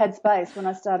 Yeah, when I had space, when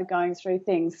I started going through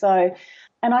things. So,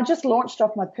 and I just launched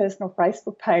off my personal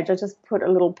Facebook page. I just put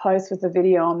a little post with a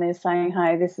video on there saying,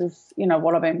 hey, this is,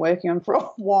 what I've been working on for a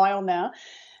while now.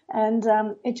 And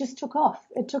it just took off.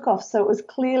 It took off. So it was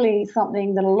clearly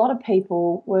something that a lot of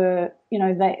people were,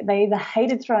 they either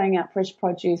hated throwing out fresh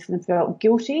produce and felt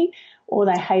guilty, or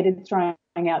they hated throwing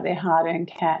out their hard-earned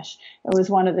cash. It was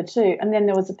one of the two. And then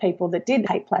there was the people that did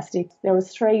hate plastic. There was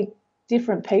 3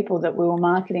 different people that we were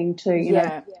marketing to, you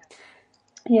know.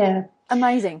 Yeah.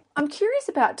 Amazing. I'm curious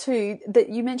about too that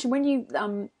you mentioned when you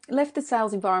left the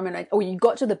sales environment, or you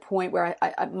got to the point where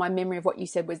my memory of what you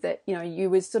said was that, you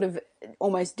were sort of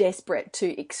almost desperate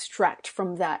to extract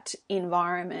from that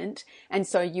environment. And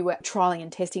so you were trialing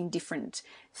and testing different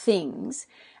things.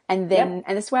 And then,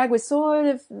 and the swag was sort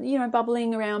of,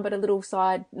 bubbling around, but a little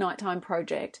side nighttime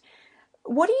project.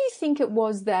 What do you think it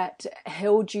was that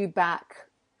held you back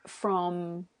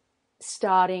from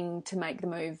starting to make the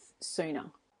move sooner?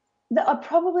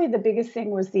 Probably the biggest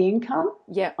thing was the income.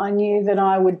 Yeah. I knew that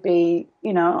I would be,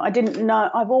 I didn't know.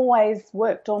 I've always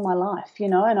worked all my life,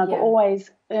 and I've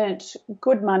always earned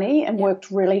good money and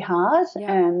worked really hard.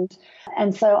 Yeah.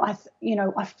 And so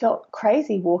I felt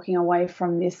crazy walking away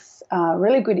from this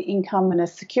really good income and a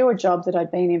secure job that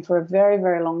I'd been in for a very,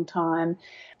 very long time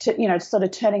to, sort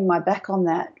of turning my back on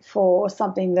that for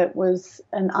something that was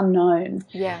an unknown.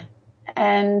 Yeah.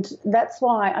 And that's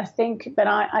why I think, but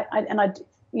I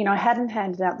hadn't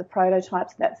handed out the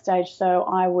prototypes at that stage, so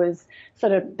I was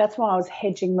that's why I was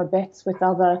hedging my bets with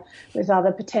other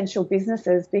potential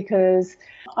businesses, because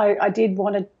I did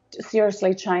want to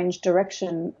seriously change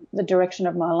the direction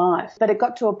of my life. But it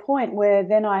got to a point where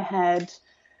then I had,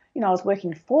 I was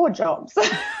working 4 jobs.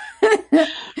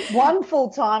 One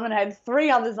full-time, and I had 3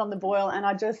 others on the boil, and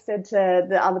I just said to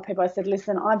the other people, I said,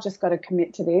 listen, I've just got to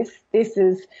commit to this. This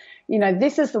is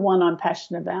the one I'm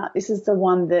passionate about. This is the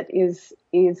one that is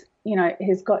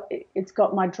it's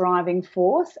got my driving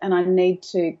force, and I need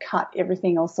to cut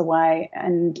everything else away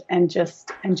and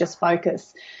just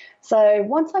focus. So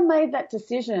once I made that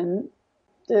decision,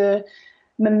 the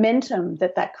momentum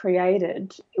that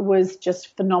created was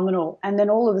just phenomenal. And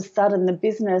then all of a sudden the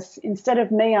business, instead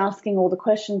of me asking all the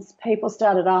questions, people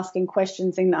started asking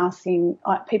questions and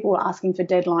people were asking for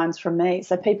deadlines from me.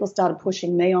 So people started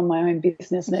pushing me on my own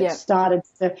business, and it started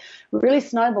to really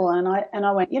snowball. And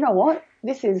I went, you know what?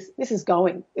 This is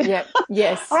going. Yep.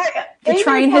 Yes. The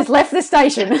train has left the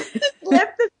station.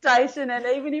 Left the station, and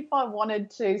even if I wanted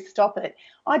to stop it,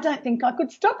 I don't think I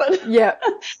could stop it. Yeah.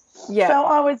 Yeah. So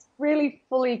I was really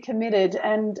fully committed,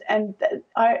 and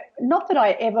I, not that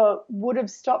I ever would have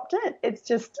stopped it. It's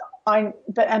just I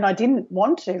didn't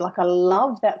want to. Like, I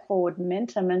love that forward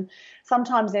momentum, and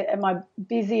sometimes at my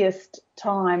busiest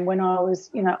time when I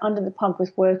was, under the pump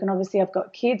with work, and obviously I've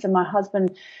got kids, and my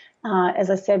husband, as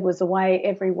I said, was away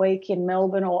every week in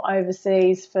Melbourne or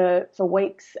overseas for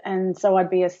weeks. And so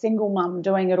I'd be a single mum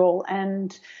doing it all.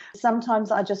 And sometimes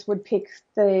I just would pick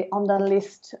on the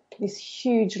list, this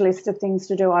huge list of things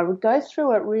to do. I would go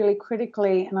through it really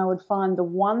critically, and I would find the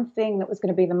one thing that was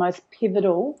going to be the most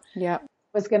pivotal. Yeah.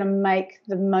 Was going to make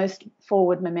the most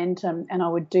forward momentum, and I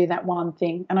would do that one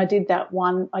thing. And I did that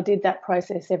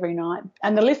process every night.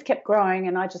 And the list kept growing,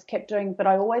 and I just kept doing, but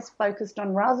I always focused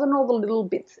on, rather than all the little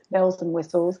bits, bells and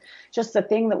whistles, just the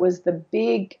thing that was the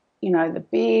big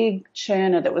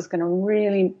churner that was going to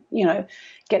really,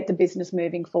 get the business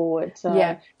moving forward. So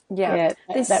that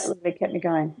really kept me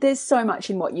going. There's so much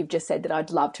in what you've just said that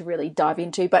I'd love to really dive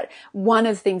into. But one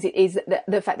of the things is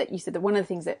the fact that you said that one of the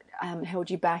things that held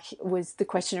you back was the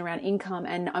question around income.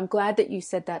 And I'm glad that you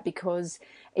said that, because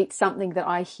it's something that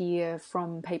I hear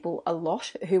from people a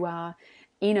lot who are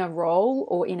in a role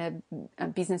or in a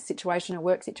business situation, a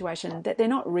work situation that they're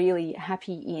not really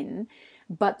happy in,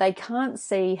 but they can't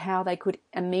see how they could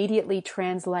immediately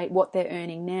translate what they're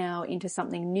earning now into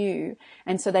something new.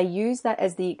 And so they use that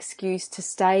as the excuse to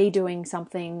stay doing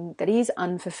something that is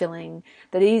unfulfilling,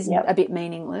 that is a bit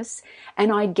meaningless.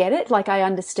 And I get it. Like, I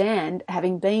understand,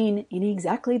 having been in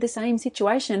exactly the same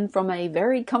situation, from a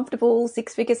very comfortable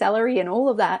 6-figure salary and all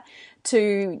of that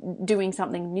to doing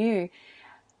something new.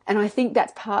 And I think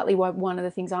that's partly why one of the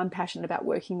things I'm passionate about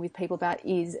working with people about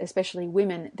is, especially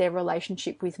women, their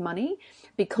relationship with money,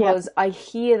 because I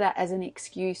hear that as an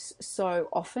excuse so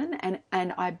often,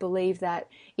 and I believe that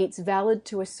it's valid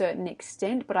to a certain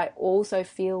extent, but I also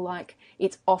feel like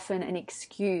it's often an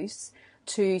excuse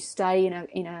to stay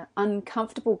in a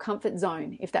uncomfortable comfort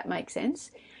zone, if that makes sense.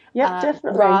 Yeah,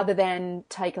 definitely. Rather than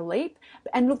take a leap.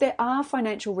 And look, there are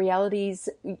financial realities,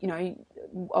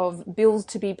 of bills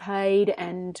to be paid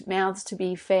and mouths to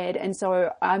be fed. And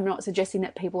so I'm not suggesting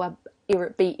that people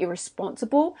be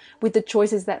irresponsible with the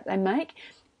choices that they make.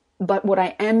 But what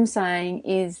I am saying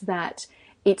is that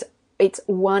it's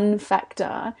one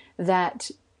factor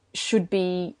that should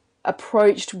be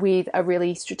approached with a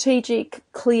really strategic,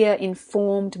 clear,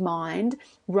 informed mind,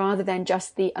 rather than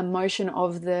just the emotion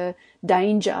of the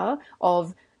danger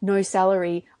of no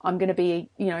salary, I'm going to be,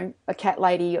 a cat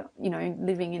lady,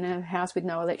 living in a house with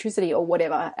no electricity, or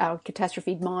whatever our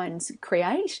catastrophe minds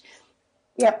create.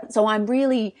 Yep. So I'm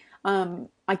really,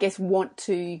 I guess, want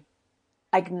to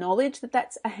acknowledge that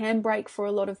that's a handbrake for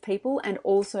a lot of people, and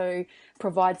also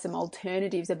provide some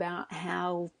alternatives about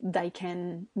how they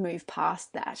can move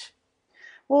past that.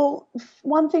 Well,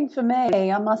 one thing for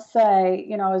me, I must say,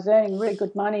 I was earning really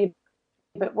good money,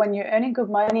 but when you're earning good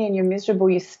money and you're miserable,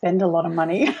 you spend a lot of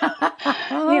money,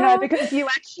 because you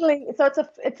actually, so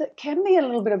it can be a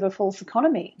little bit of a false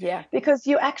economy. Yeah. Because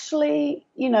you actually,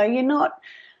 you're not,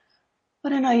 I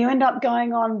don't know, you end up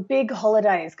going on big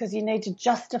holidays because you need to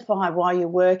justify why you're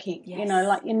working. Yes. You know,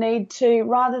 like you need to,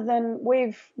 rather than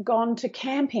we've gone to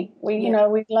camping. You Yeah. know,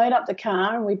 we load up the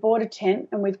car and we bought a tent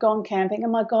and we've gone camping.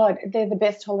 And my God, they're the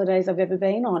best holidays I've ever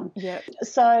been on. Yeah.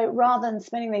 So rather than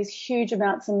spending these huge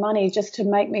amounts of money just to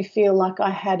make me feel like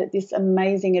I had this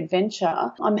amazing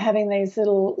adventure, I'm having these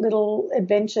little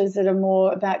adventures that are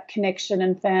more about connection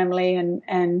and family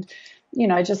and you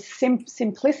know, just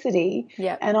simplicity.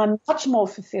 Yeah. And I'm much more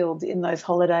fulfilled in those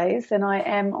holidays than I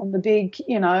am on the big,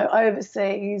 you know,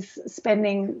 overseas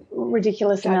spending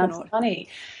ridiculous amounts of money.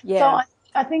 Yeah. So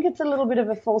I think it's a little bit of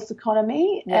a false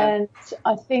economy. Yeah. And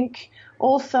I think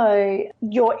also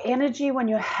your energy when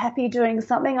you're happy doing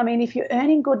something. I mean, if you're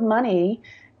earning good money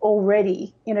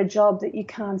already in a job that you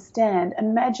can't stand,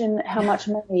 imagine how much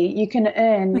money you can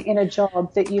earn in a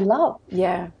job that you love.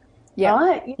 Yeah. Yeah.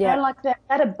 Right? You Yeah. know, like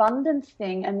that abundance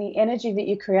thing and the energy that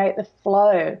you create, the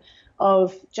flow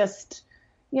of just,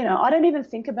 you know, I don't even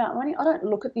think about money. I don't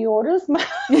look at the orders.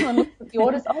 I look at the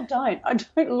orders. I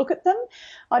don't look at them.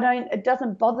 It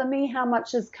doesn't bother me how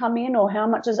much has come in or how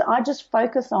much I just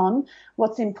focus on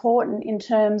what's important in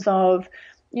terms of,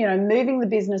 you know, moving the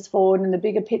business forward in the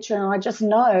bigger picture. And I just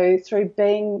know through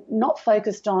being not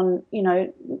focused on, you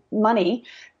know, money,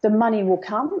 the money will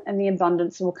come and the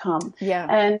abundance will come. Yeah.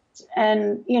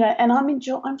 And you know, and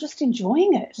I'm just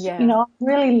enjoying it. Yeah. You know, I'm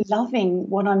really loving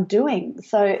what I'm doing.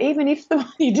 So even if the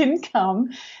money didn't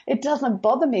come, it doesn't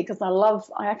bother me because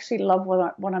I actually love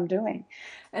what I'm doing.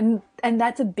 And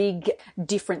that's a big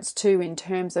difference too in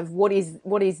terms of what is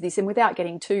this, and without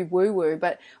getting too woo-woo,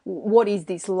 but what is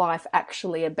this life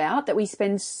actually about, that we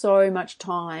spend so much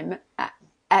time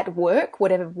at work,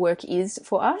 whatever work is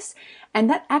for us, and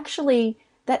that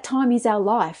time is our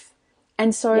life.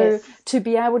 And so Yes. to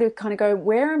be able to kind of go,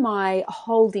 where am I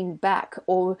holding back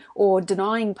or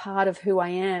denying part of who I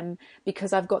am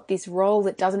because I've got this role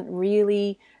that doesn't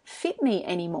really fit me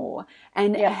anymore?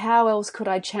 And how else could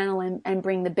I channel and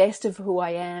bring the best of who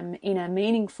I am in a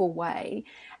meaningful way?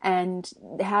 And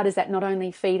how does that not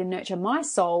only feed and nurture my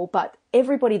soul, but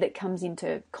everybody that comes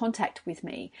into contact with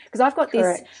me? Because I've got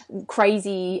Correct. this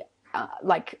crazy,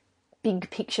 like big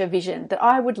picture vision that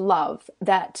I would love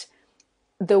that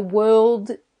the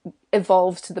world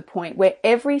evolves to the point where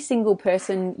every single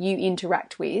person you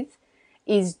interact with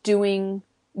is doing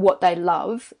what they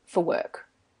love for work.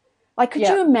 Like, could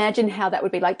you imagine how that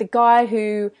would be? Like the guy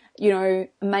who, you know,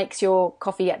 makes your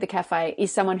coffee at the cafe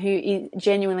is someone who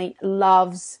genuinely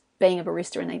loves being a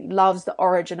barista and he loves the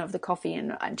origin of the coffee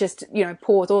and just, you know,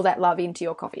 pours all that love into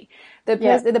your coffee.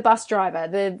 The bus driver,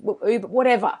 the Uber,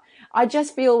 whatever. I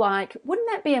just feel like, wouldn't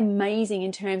that be amazing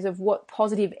in terms of what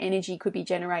positive energy could be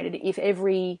generated if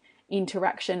every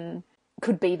interaction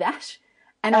could be that?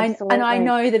 And I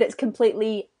know that it's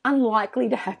completely unlikely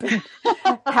to happen.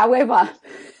 However,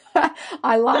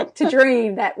 I like to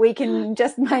dream that we can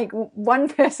just make one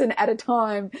person at a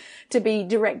time to be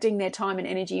directing their time and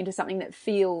energy into something that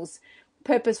feels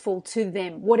purposeful to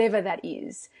them, whatever that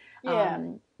is. Yeah.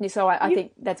 So I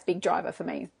think that's a big driver for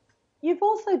me. You've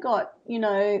also got, you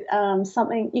know,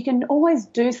 something, you can always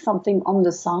do something on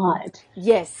the side.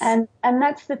 Yes. And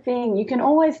that's the thing. You can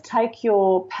always take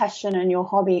your passion and your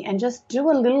hobby and just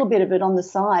do a little bit of it on the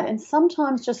side. And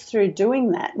sometimes just through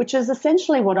doing that, which is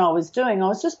essentially what I was doing. I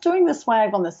was just doing the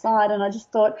swag on the side and I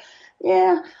just thought,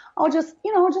 yeah, I'll just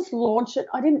launch it.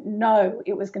 I didn't know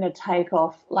it was going to take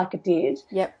off like it did.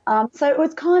 Yep. So it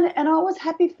was kind of, and I was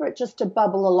happy for it just to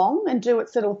bubble along and do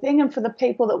its little thing. And for the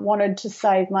people that wanted to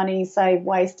save money, save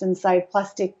waste and save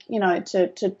plastic, you know, to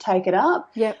take it up.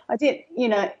 Yep. I did, you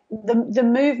know, the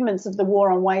movements of the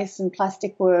war on waste and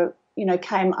plastic were, you know,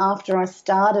 came after I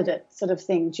started it, sort of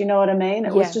thing. Do you know what I mean?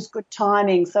 It was just good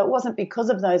timing. So it wasn't because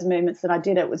of those movements that I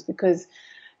did it. It was because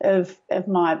of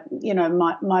my, you know,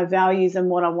 my values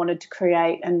and what I wanted to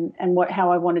create and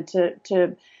how I wanted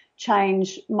to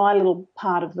change my little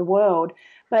part of the world.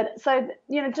 But so,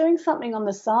 you know, doing something on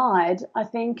the side, I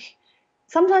think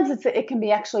sometimes it can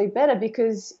be actually better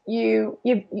because you've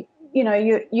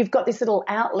got this little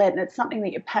outlet and it's something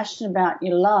that you're passionate about,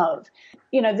 you love.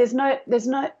 You know, there's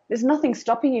nothing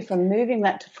stopping you from moving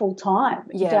that to full time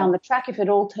down the track if it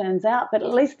all turns out. But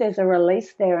at least there's a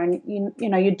release there, and you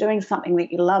know you're doing something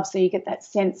that you love, so you get that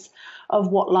sense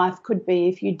of what life could be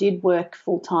if you did work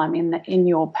full time in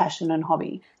your passion and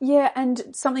hobby. Yeah, and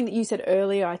something that you said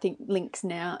earlier, I think links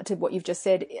now to what you've just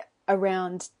said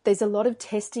around there's a lot of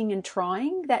testing and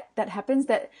trying that happens,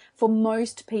 that for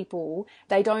most people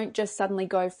they don't just suddenly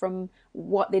go from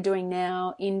what they're doing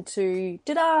now into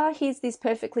here's this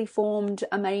perfectly formed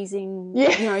amazing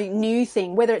you know new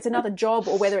thing, whether it's another job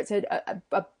or whether it's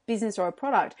a business or a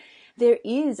product. there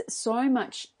is so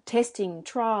much testing,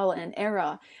 trial and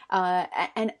error.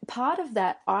 And part of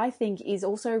that, I think, is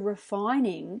also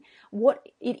refining what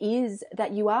it is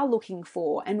that you are looking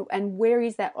for, and where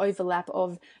is that overlap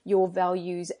of your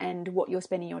values and what you're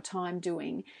spending your time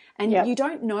doing. And Yep. you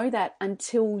don't know that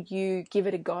until you give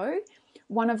it a go.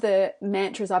 One of the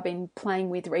mantras I've been playing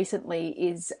with recently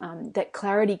is that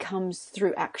clarity comes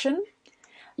through action.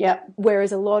 Yeah.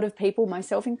 Whereas a lot of people,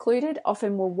 myself included,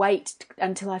 often will wait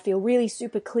until I feel really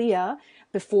super clear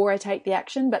before I take the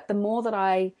action. But the more that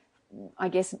I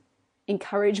guess,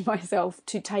 encourage myself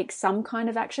to take some kind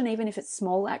of action, even if it's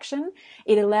small action,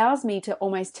 it allows me to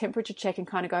almost temperature check and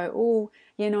kind of go, oh,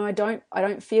 I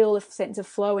don't feel a sense of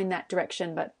flow in that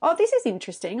direction, but oh, this is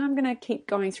interesting, I'm going to keep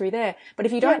going through there. But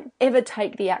if you don't ever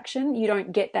take the action, you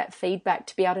don't get that feedback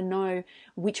to be able to know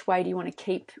which way do you want to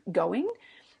keep going.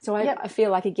 So I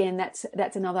feel like, again,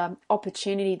 that's another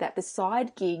opportunity that the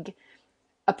side gig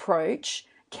approach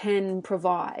can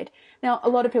provide. Now, a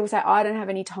lot of people say, I don't have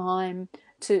any time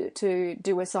to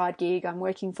do a side gig, I'm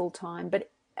working full time. But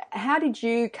how did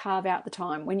you carve out the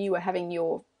time when you were having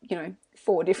your,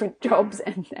 4 different jobs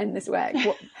and the swag?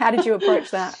 How did you approach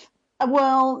that?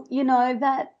 Well,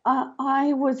 that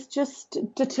I was just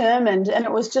determined, and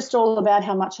it was just all about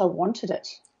how much I wanted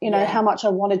it. How much I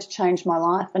wanted to change my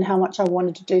life and how much I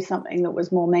wanted to do something that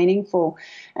was more meaningful.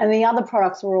 And the other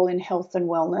products were all in health and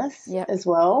wellness as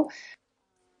well.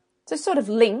 So sort of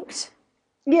linked.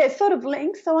 Yeah, sort of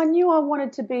linked. So I knew I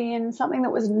wanted to be in something that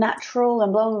was natural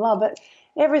and blah, blah, blah. But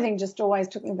everything just always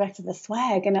took me back to the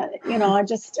swag. And,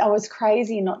 I was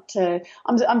crazy not to.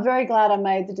 I'm very glad I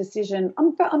made the decision.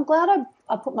 I'm glad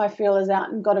I put my feelers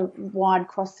out and got a wide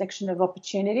cross-section of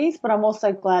opportunities. But I'm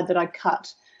also glad that I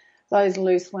cut those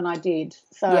loose when I did.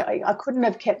 So I couldn't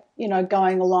have kept,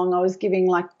 going along. I was giving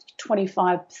like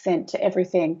 25% to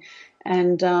everything.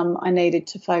 And I needed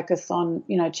to focus on,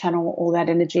 channel all that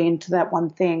energy into that one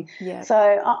thing. Yeah. So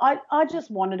I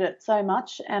just wanted it so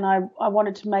much, and I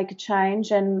wanted to make a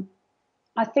change. And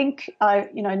I think,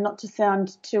 not to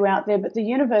sound too out there, but the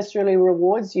universe really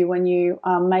rewards you when you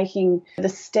are making the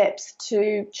steps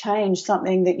to change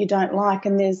something that you don't like.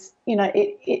 And there's,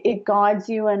 it guides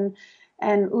you,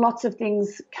 and lots of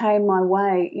things came my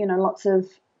way, lots of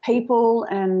people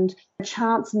and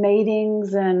chance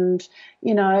meetings, and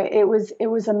it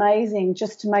was amazing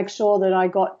just to make sure that I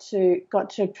got to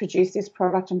produce this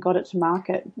product and got it to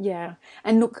market. Yeah.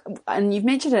 And look, and you've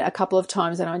mentioned it a couple of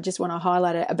times, and I just want to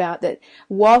highlight it about that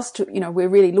whilst we're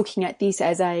really looking at this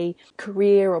as a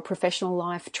career or professional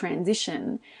life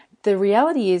transition, the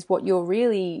reality is what you're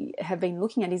really have been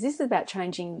looking at is this is about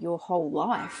changing your whole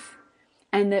life.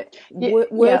 And that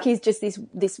work is just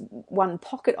this one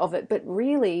pocket of it, but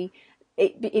really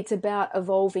it's about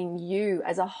evolving you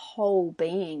as a whole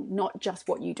being, not just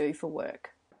what you do for work.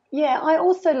 Yeah, I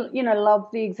also, love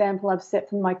the example I've set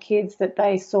for my kids, that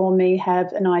they saw me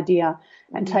have an idea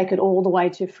and take it all the way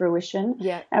to fruition.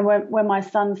 Yeah. And when my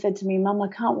son said to me, Mum, I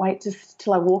can't wait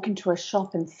till I walk into a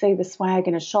shop and see the swag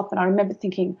in a shop. And I remember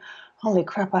thinking, holy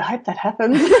crap, I hope that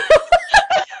happens.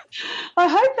 I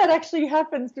hope that actually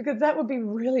happens, because that would be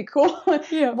really cool.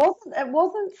 Yeah. It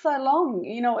wasn't so long,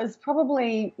 it was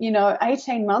probably,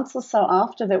 18 months or so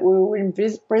after that we were in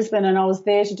Brisbane, and I was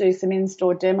there to do some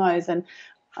in-store demos. And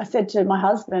I said to my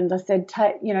husband, I said,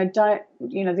 don't,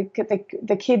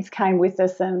 the kids came with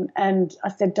us, and I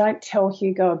said, don't tell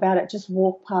Hugo about it, just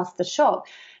walk past the shop.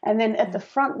 And then at the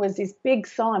front was this big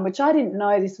sign, which I didn't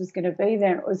know this was going to be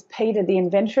there. It was Peter, the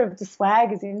inventor of the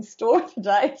swag, is in store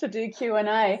today to do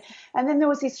Q&A. And then there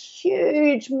was this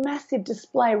huge, massive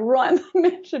display right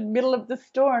in the middle of the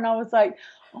store. And I was like,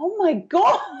 oh, my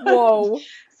God. Whoa.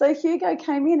 So Hugo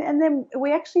came in, and then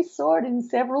we actually saw it in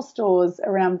several stores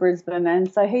around Brisbane.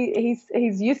 And so he's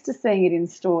used to seeing it in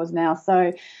stores now.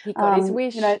 So he got his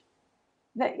wish.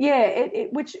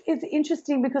 Which is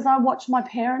interesting, because I watched my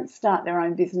parents start their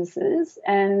own businesses,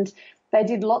 and they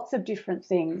did lots of different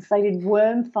things. They did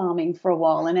worm farming for a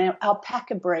while, and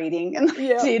alpaca breeding, and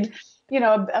they did,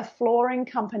 a flooring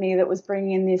company that was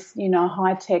bringing in this,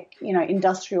 high-tech,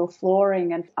 industrial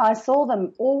flooring. And I saw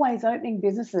them always opening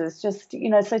businesses just,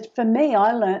 so for me,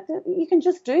 I learned that you can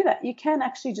just do that. You can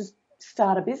actually just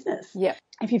start a business. Yeah.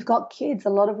 If you've got kids, a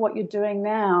lot of what you're doing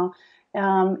now,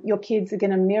 your kids are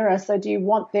going to mirror. So do you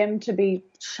want them to be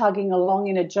chugging along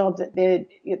in a job that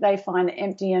they find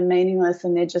empty and meaningless,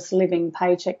 and they're just living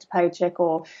paycheck to paycheck,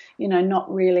 or, not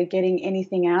really getting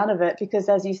anything out of it? Because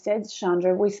as you said,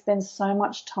 Chandra, we spend so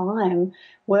much time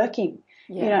working,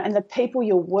 and the people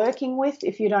you're working with,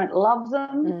 if you don't love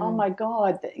them, oh my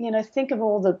God, think of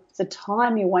all the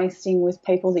time you're wasting with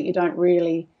people that you don't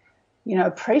really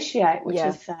appreciate, which Yeah.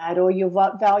 is sad, or your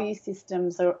value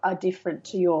systems are different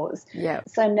to yours. Yeah.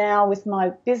 So now with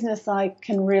my business, I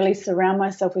can really surround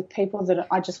myself with people that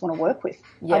I just want to work with.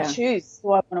 Yeah. I choose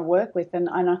who I want to work with, and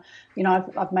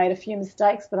I've made a few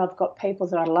mistakes, but I've got people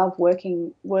that I love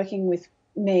working with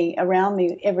me, around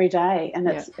me every day, and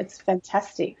it's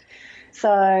fantastic.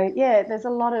 So yeah, there's a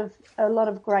lot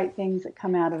of great things that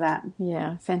come out of that.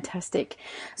 Yeah, fantastic.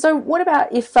 So what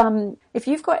about if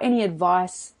you've got any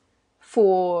advice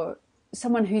for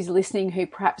someone who's listening who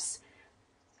perhaps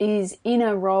is in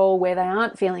a role where they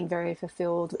aren't feeling very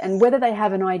fulfilled, and whether they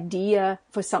have an idea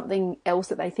for something else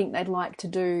that they think they'd like to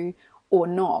do or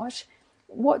not,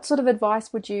 what sort of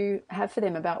advice would you have for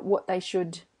them about what they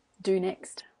should do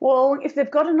next? Well, if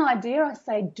they've got an idea, I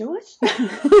say do it.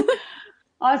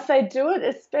 I say do it,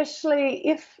 especially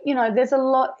if, there's a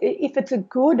lot, if it's a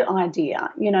good idea,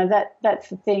 that's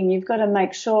the thing. You've got to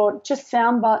make sure, just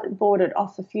soundboard it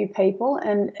off a few people,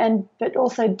 but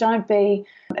also don't be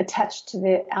attached to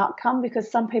the outcome,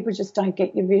 because some people just don't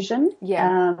get your vision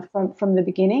from the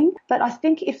beginning. But I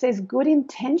think if there's good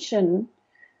intention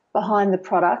behind the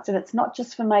product, and it's not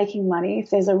just for making money, if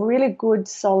there's a really good,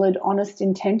 solid, honest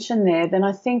intention there, then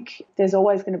I think there's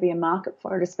always going to be a market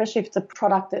for it, especially if it's a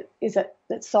product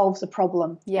that solves a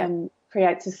problem and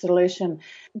creates a solution.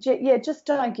 Just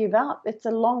don't give up. It's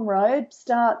a long road.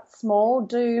 Start small,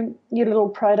 do your little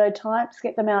prototypes,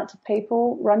 get them out to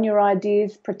people, run your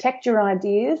ideas, protect your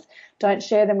ideas, don't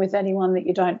share them with anyone that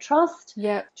you don't trust.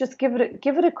 Yeah. Just give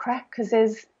it a crack, because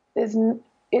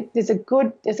it's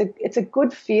a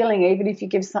good feeling, even if you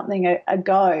give something a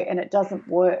go and it doesn't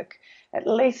work. At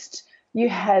least you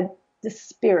had the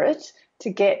spirit to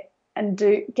get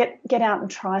out and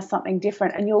try something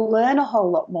different, and you'll learn a whole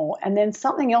lot more. And then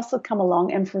something else will come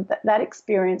along, and from that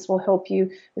experience will help you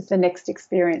with the next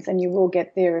experience, and you will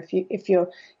get there if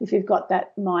you've got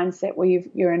that mindset where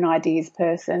you're an ideas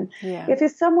person. Yeah. If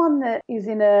there's someone that is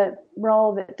in a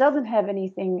role that doesn't have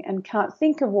anything and can't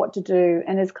think of what to do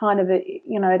and is kind of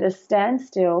at a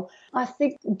standstill, I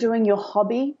think doing your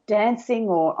hobby, dancing,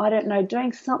 or I don't know,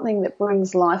 doing something that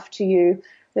brings life to you,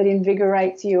 that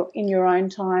invigorates you in your own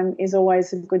time, is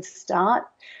always a good start.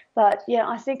 But yeah,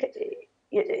 I think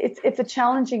it's a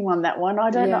challenging one, that one.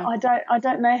 I don't know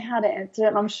how to answer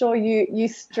it. I'm sure you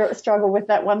struggle with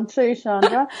that one too,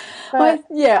 Chandra. But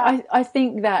I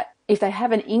think that if they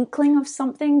have an inkling of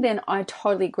something, then I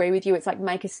totally agree with you. It's like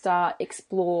make a start,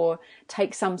 explore,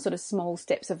 take some sort of small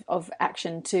steps of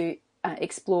action to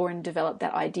explore and develop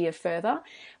that idea further.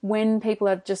 When people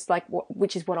are just like,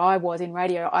 which is what I was in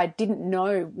radio, I didn't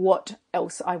know what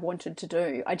else I wanted to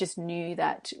do. I just knew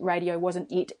that radio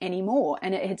wasn't it anymore,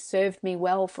 and it had served me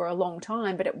well for a long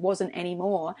time, but it wasn't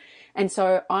anymore. And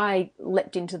so I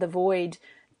leapt into the void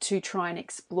to try and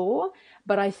explore.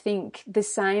 But I think the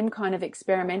same kind of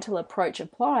experimental approach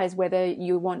applies whether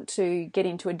you want to get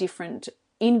into a different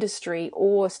industry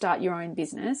or start your own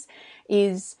business,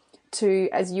 is to,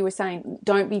 as you were saying,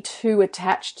 don't be too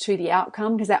attached to the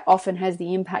outcome, because that often has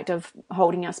the impact of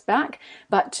holding us back,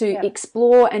 but to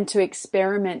explore and to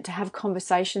experiment, to have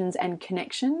conversations and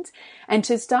connections, and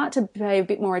to start to pay a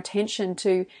bit more attention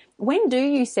to when do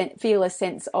you feel a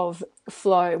sense of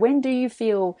flow? When do you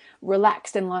feel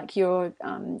relaxed and like you're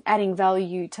adding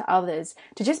value to others?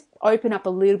 To just open up a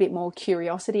little bit more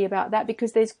curiosity about that,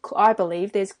 because I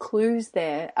believe there's clues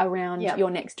there around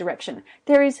your next direction.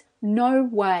 There is no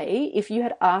way, if you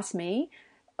had asked me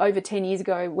over 10 years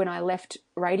ago when I left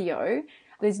radio,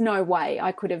 there's no way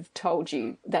I could have told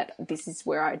you that this is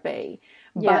where I'd be.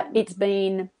 But it's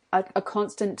been a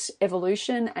constant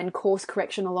evolution and course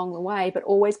correction along the way, but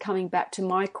always coming back to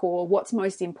my core. What's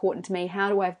most important to me? How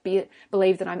do I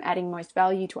believe that I'm adding most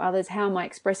value to others? How am I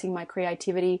expressing my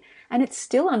creativity? And it's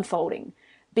still unfolding,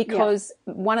 because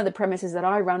one of the premises that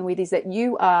I run with is that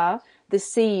you are the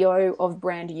CEO of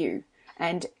Brand You.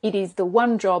 And it is the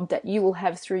one job that you will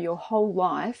have through your whole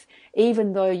life,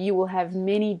 even though you will have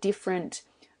many different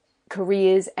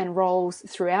careers and roles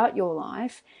throughout your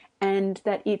life, and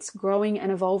that it's growing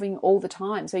and evolving all the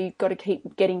time. So you've got to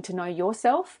keep getting to know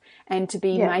yourself and to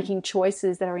be making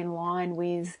choices that are in line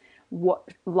with what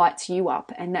lights you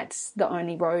up. And that's the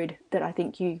only road that I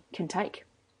think you can take.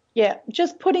 Yeah,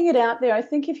 just putting it out there. I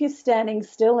think if you're standing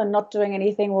still and not doing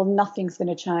anything, well, nothing's going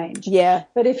to change. Yeah.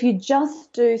 But if you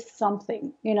just do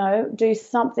something,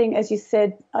 as you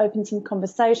said, open some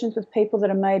conversations with people that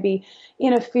are maybe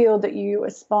in a field that you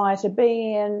aspire to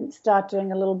be in, start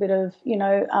doing a little bit of,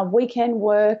 weekend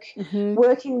work,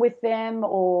 working with them,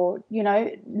 or,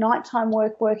 nighttime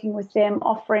work, working with them,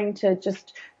 offering to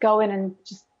just go in and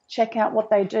check out what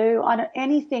they do.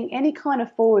 Any kind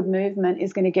of forward movement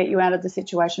is going to get you out of the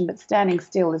situation, but standing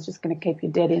still is just going to keep you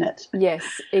dead in it. Yes,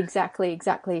 exactly.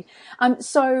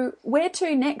 So where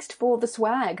to next for the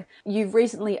swag? You've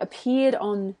recently appeared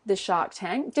on the Shark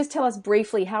Tank. Just tell us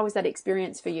briefly, how was that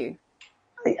experience for you?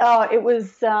 Oh,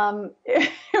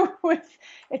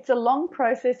 it's a long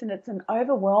process and it's an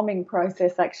overwhelming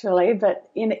process actually, but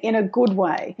in a good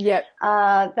way. Yep.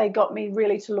 They got me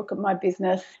really to look at my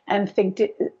business and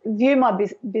view my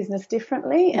business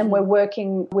differently. And we're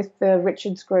working with the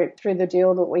Richards Group through the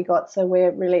deal that we got. So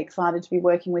we're really excited to be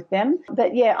working with them.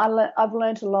 But yeah, I've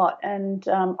learned a lot, and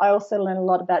I also learned a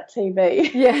lot about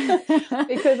TV. Yeah.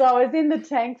 Because I was in the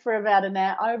tank for about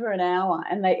over an hour,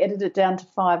 and they edited it down to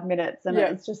 5 minutes, and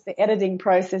it's just the editing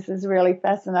process is really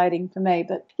fascinating for me.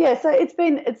 But yeah, so it's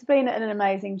been an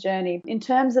amazing journey in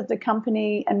terms of the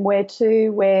company and where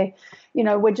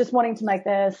we're just wanting to make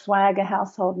the swag a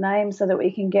household name so that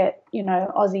we can get,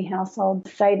 Aussie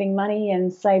households saving money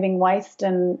and saving waste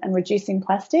and reducing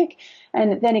plastic,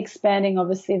 and then expanding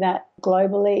obviously that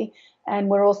globally. And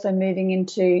we're also moving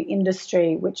into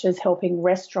industry, which is helping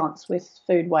restaurants with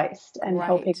food waste and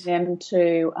helping them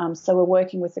to, so we're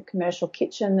working with a commercial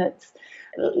kitchen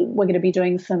we're going to be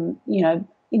doing some,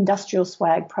 industrial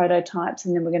swag prototypes,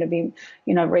 and then we're going to be,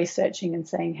 researching and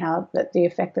seeing how the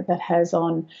effect that has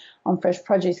on fresh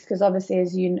produce. Because obviously,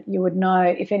 as you would know,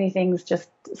 if anything's just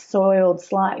soiled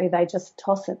slightly, they just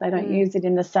toss it. They don't use it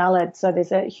in the salad. So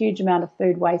there's a huge amount of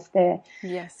food waste there.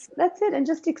 Yes. That's it. And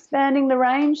just expanding the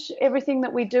range. Everything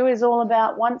that we do is all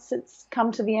about once it's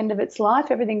come to the end of its life,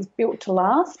 everything's built to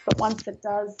last. But once it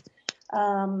does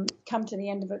come to the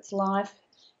end of its life,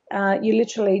 you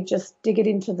literally just dig it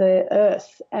into the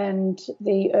earth, and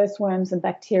the earthworms and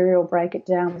bacteria will break it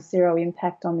down with zero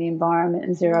impact on the environment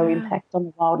and zero impact on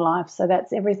the wildlife. So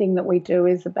that's everything that we do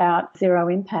is about zero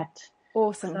impact.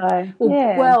 Awesome. So,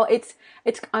 well, it's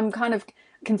I'm kind of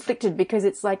conflicted because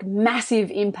it's like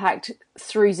massive impact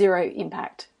through zero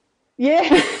impact.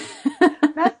 Yeah.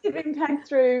 Massive impact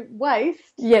through waste,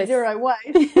 zero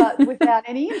waste, but without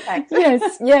any impact.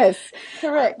 Yes.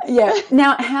 Correct. Yeah.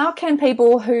 Now, how can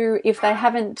people who, if they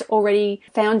haven't already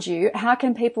found you, how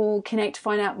can people connect,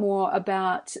 find out more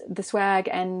about the swag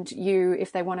and you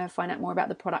if they want to find out more about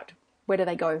the product? Where do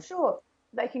they go? Sure.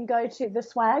 They can go to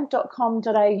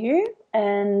theswag.com.au,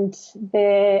 and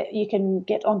there you can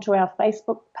get onto our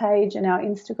Facebook page and our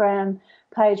Instagram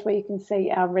page where you can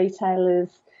see our retailers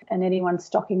and anyone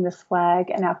stocking the swag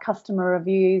and our customer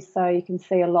reviews. So you can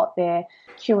see a lot there,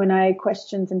 Q&A,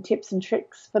 questions and tips and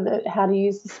tricks for how to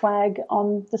use the swag at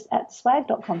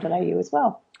theswag.com.au as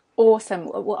well. Awesome.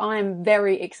 Well, I am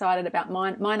very excited about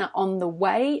mine. Mine are on the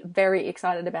way, very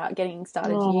excited about getting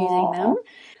started using them.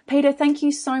 Peta, thank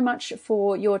you so much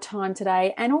for your time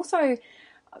today. And also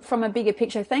from a bigger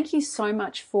picture, thank you so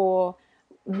much for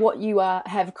what you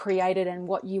have created and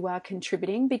what you are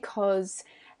contributing, because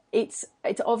it's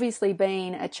obviously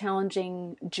been a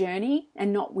challenging journey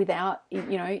and not without,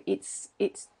 it's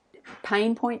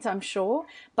pain points, I'm sure,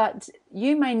 but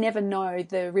you may never know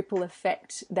the ripple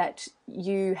effect that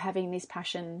you having this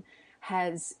passion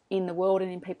has in the world and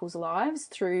in people's lives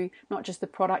through not just the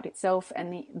product itself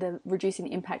and the reducing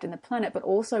the impact on the planet, but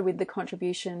also with the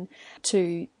contribution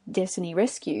to Destiny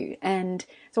Rescue. And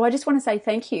so I just want to say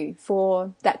thank you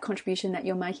for that contribution that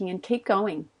you're making, and keep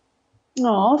going.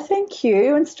 Oh, thank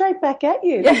you. And straight back at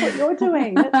you. That's what you're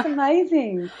doing. That's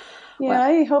amazing.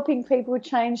 You're helping people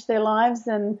change their lives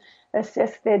and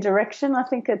assess their direction. I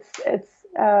think it's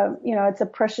a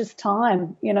precious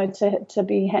time, to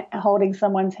be holding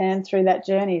someone's hand through that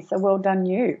journey. So well done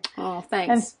you. Oh,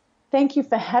 thanks. And thank you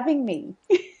for having me.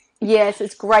 Yes,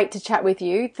 it's great to chat with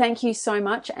you. Thank you so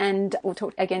much, and we'll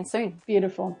talk again soon.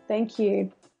 Beautiful. Thank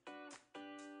you.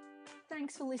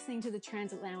 Thanks for listening to the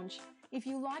Transit Lounge. If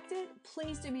you liked it,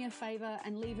 please do me a favour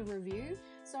and leave a review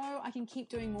so I can keep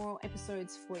doing more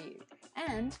episodes for you.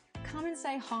 And come and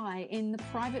say hi in the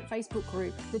private Facebook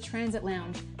group, The Transit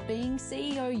Lounge, being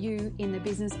CEO you in the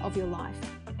business of your life.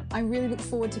 I really look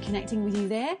forward to connecting with you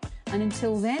there. And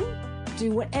until then,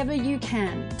 do whatever you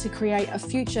can to create a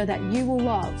future that you will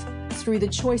love through the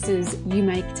choices you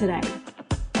make today.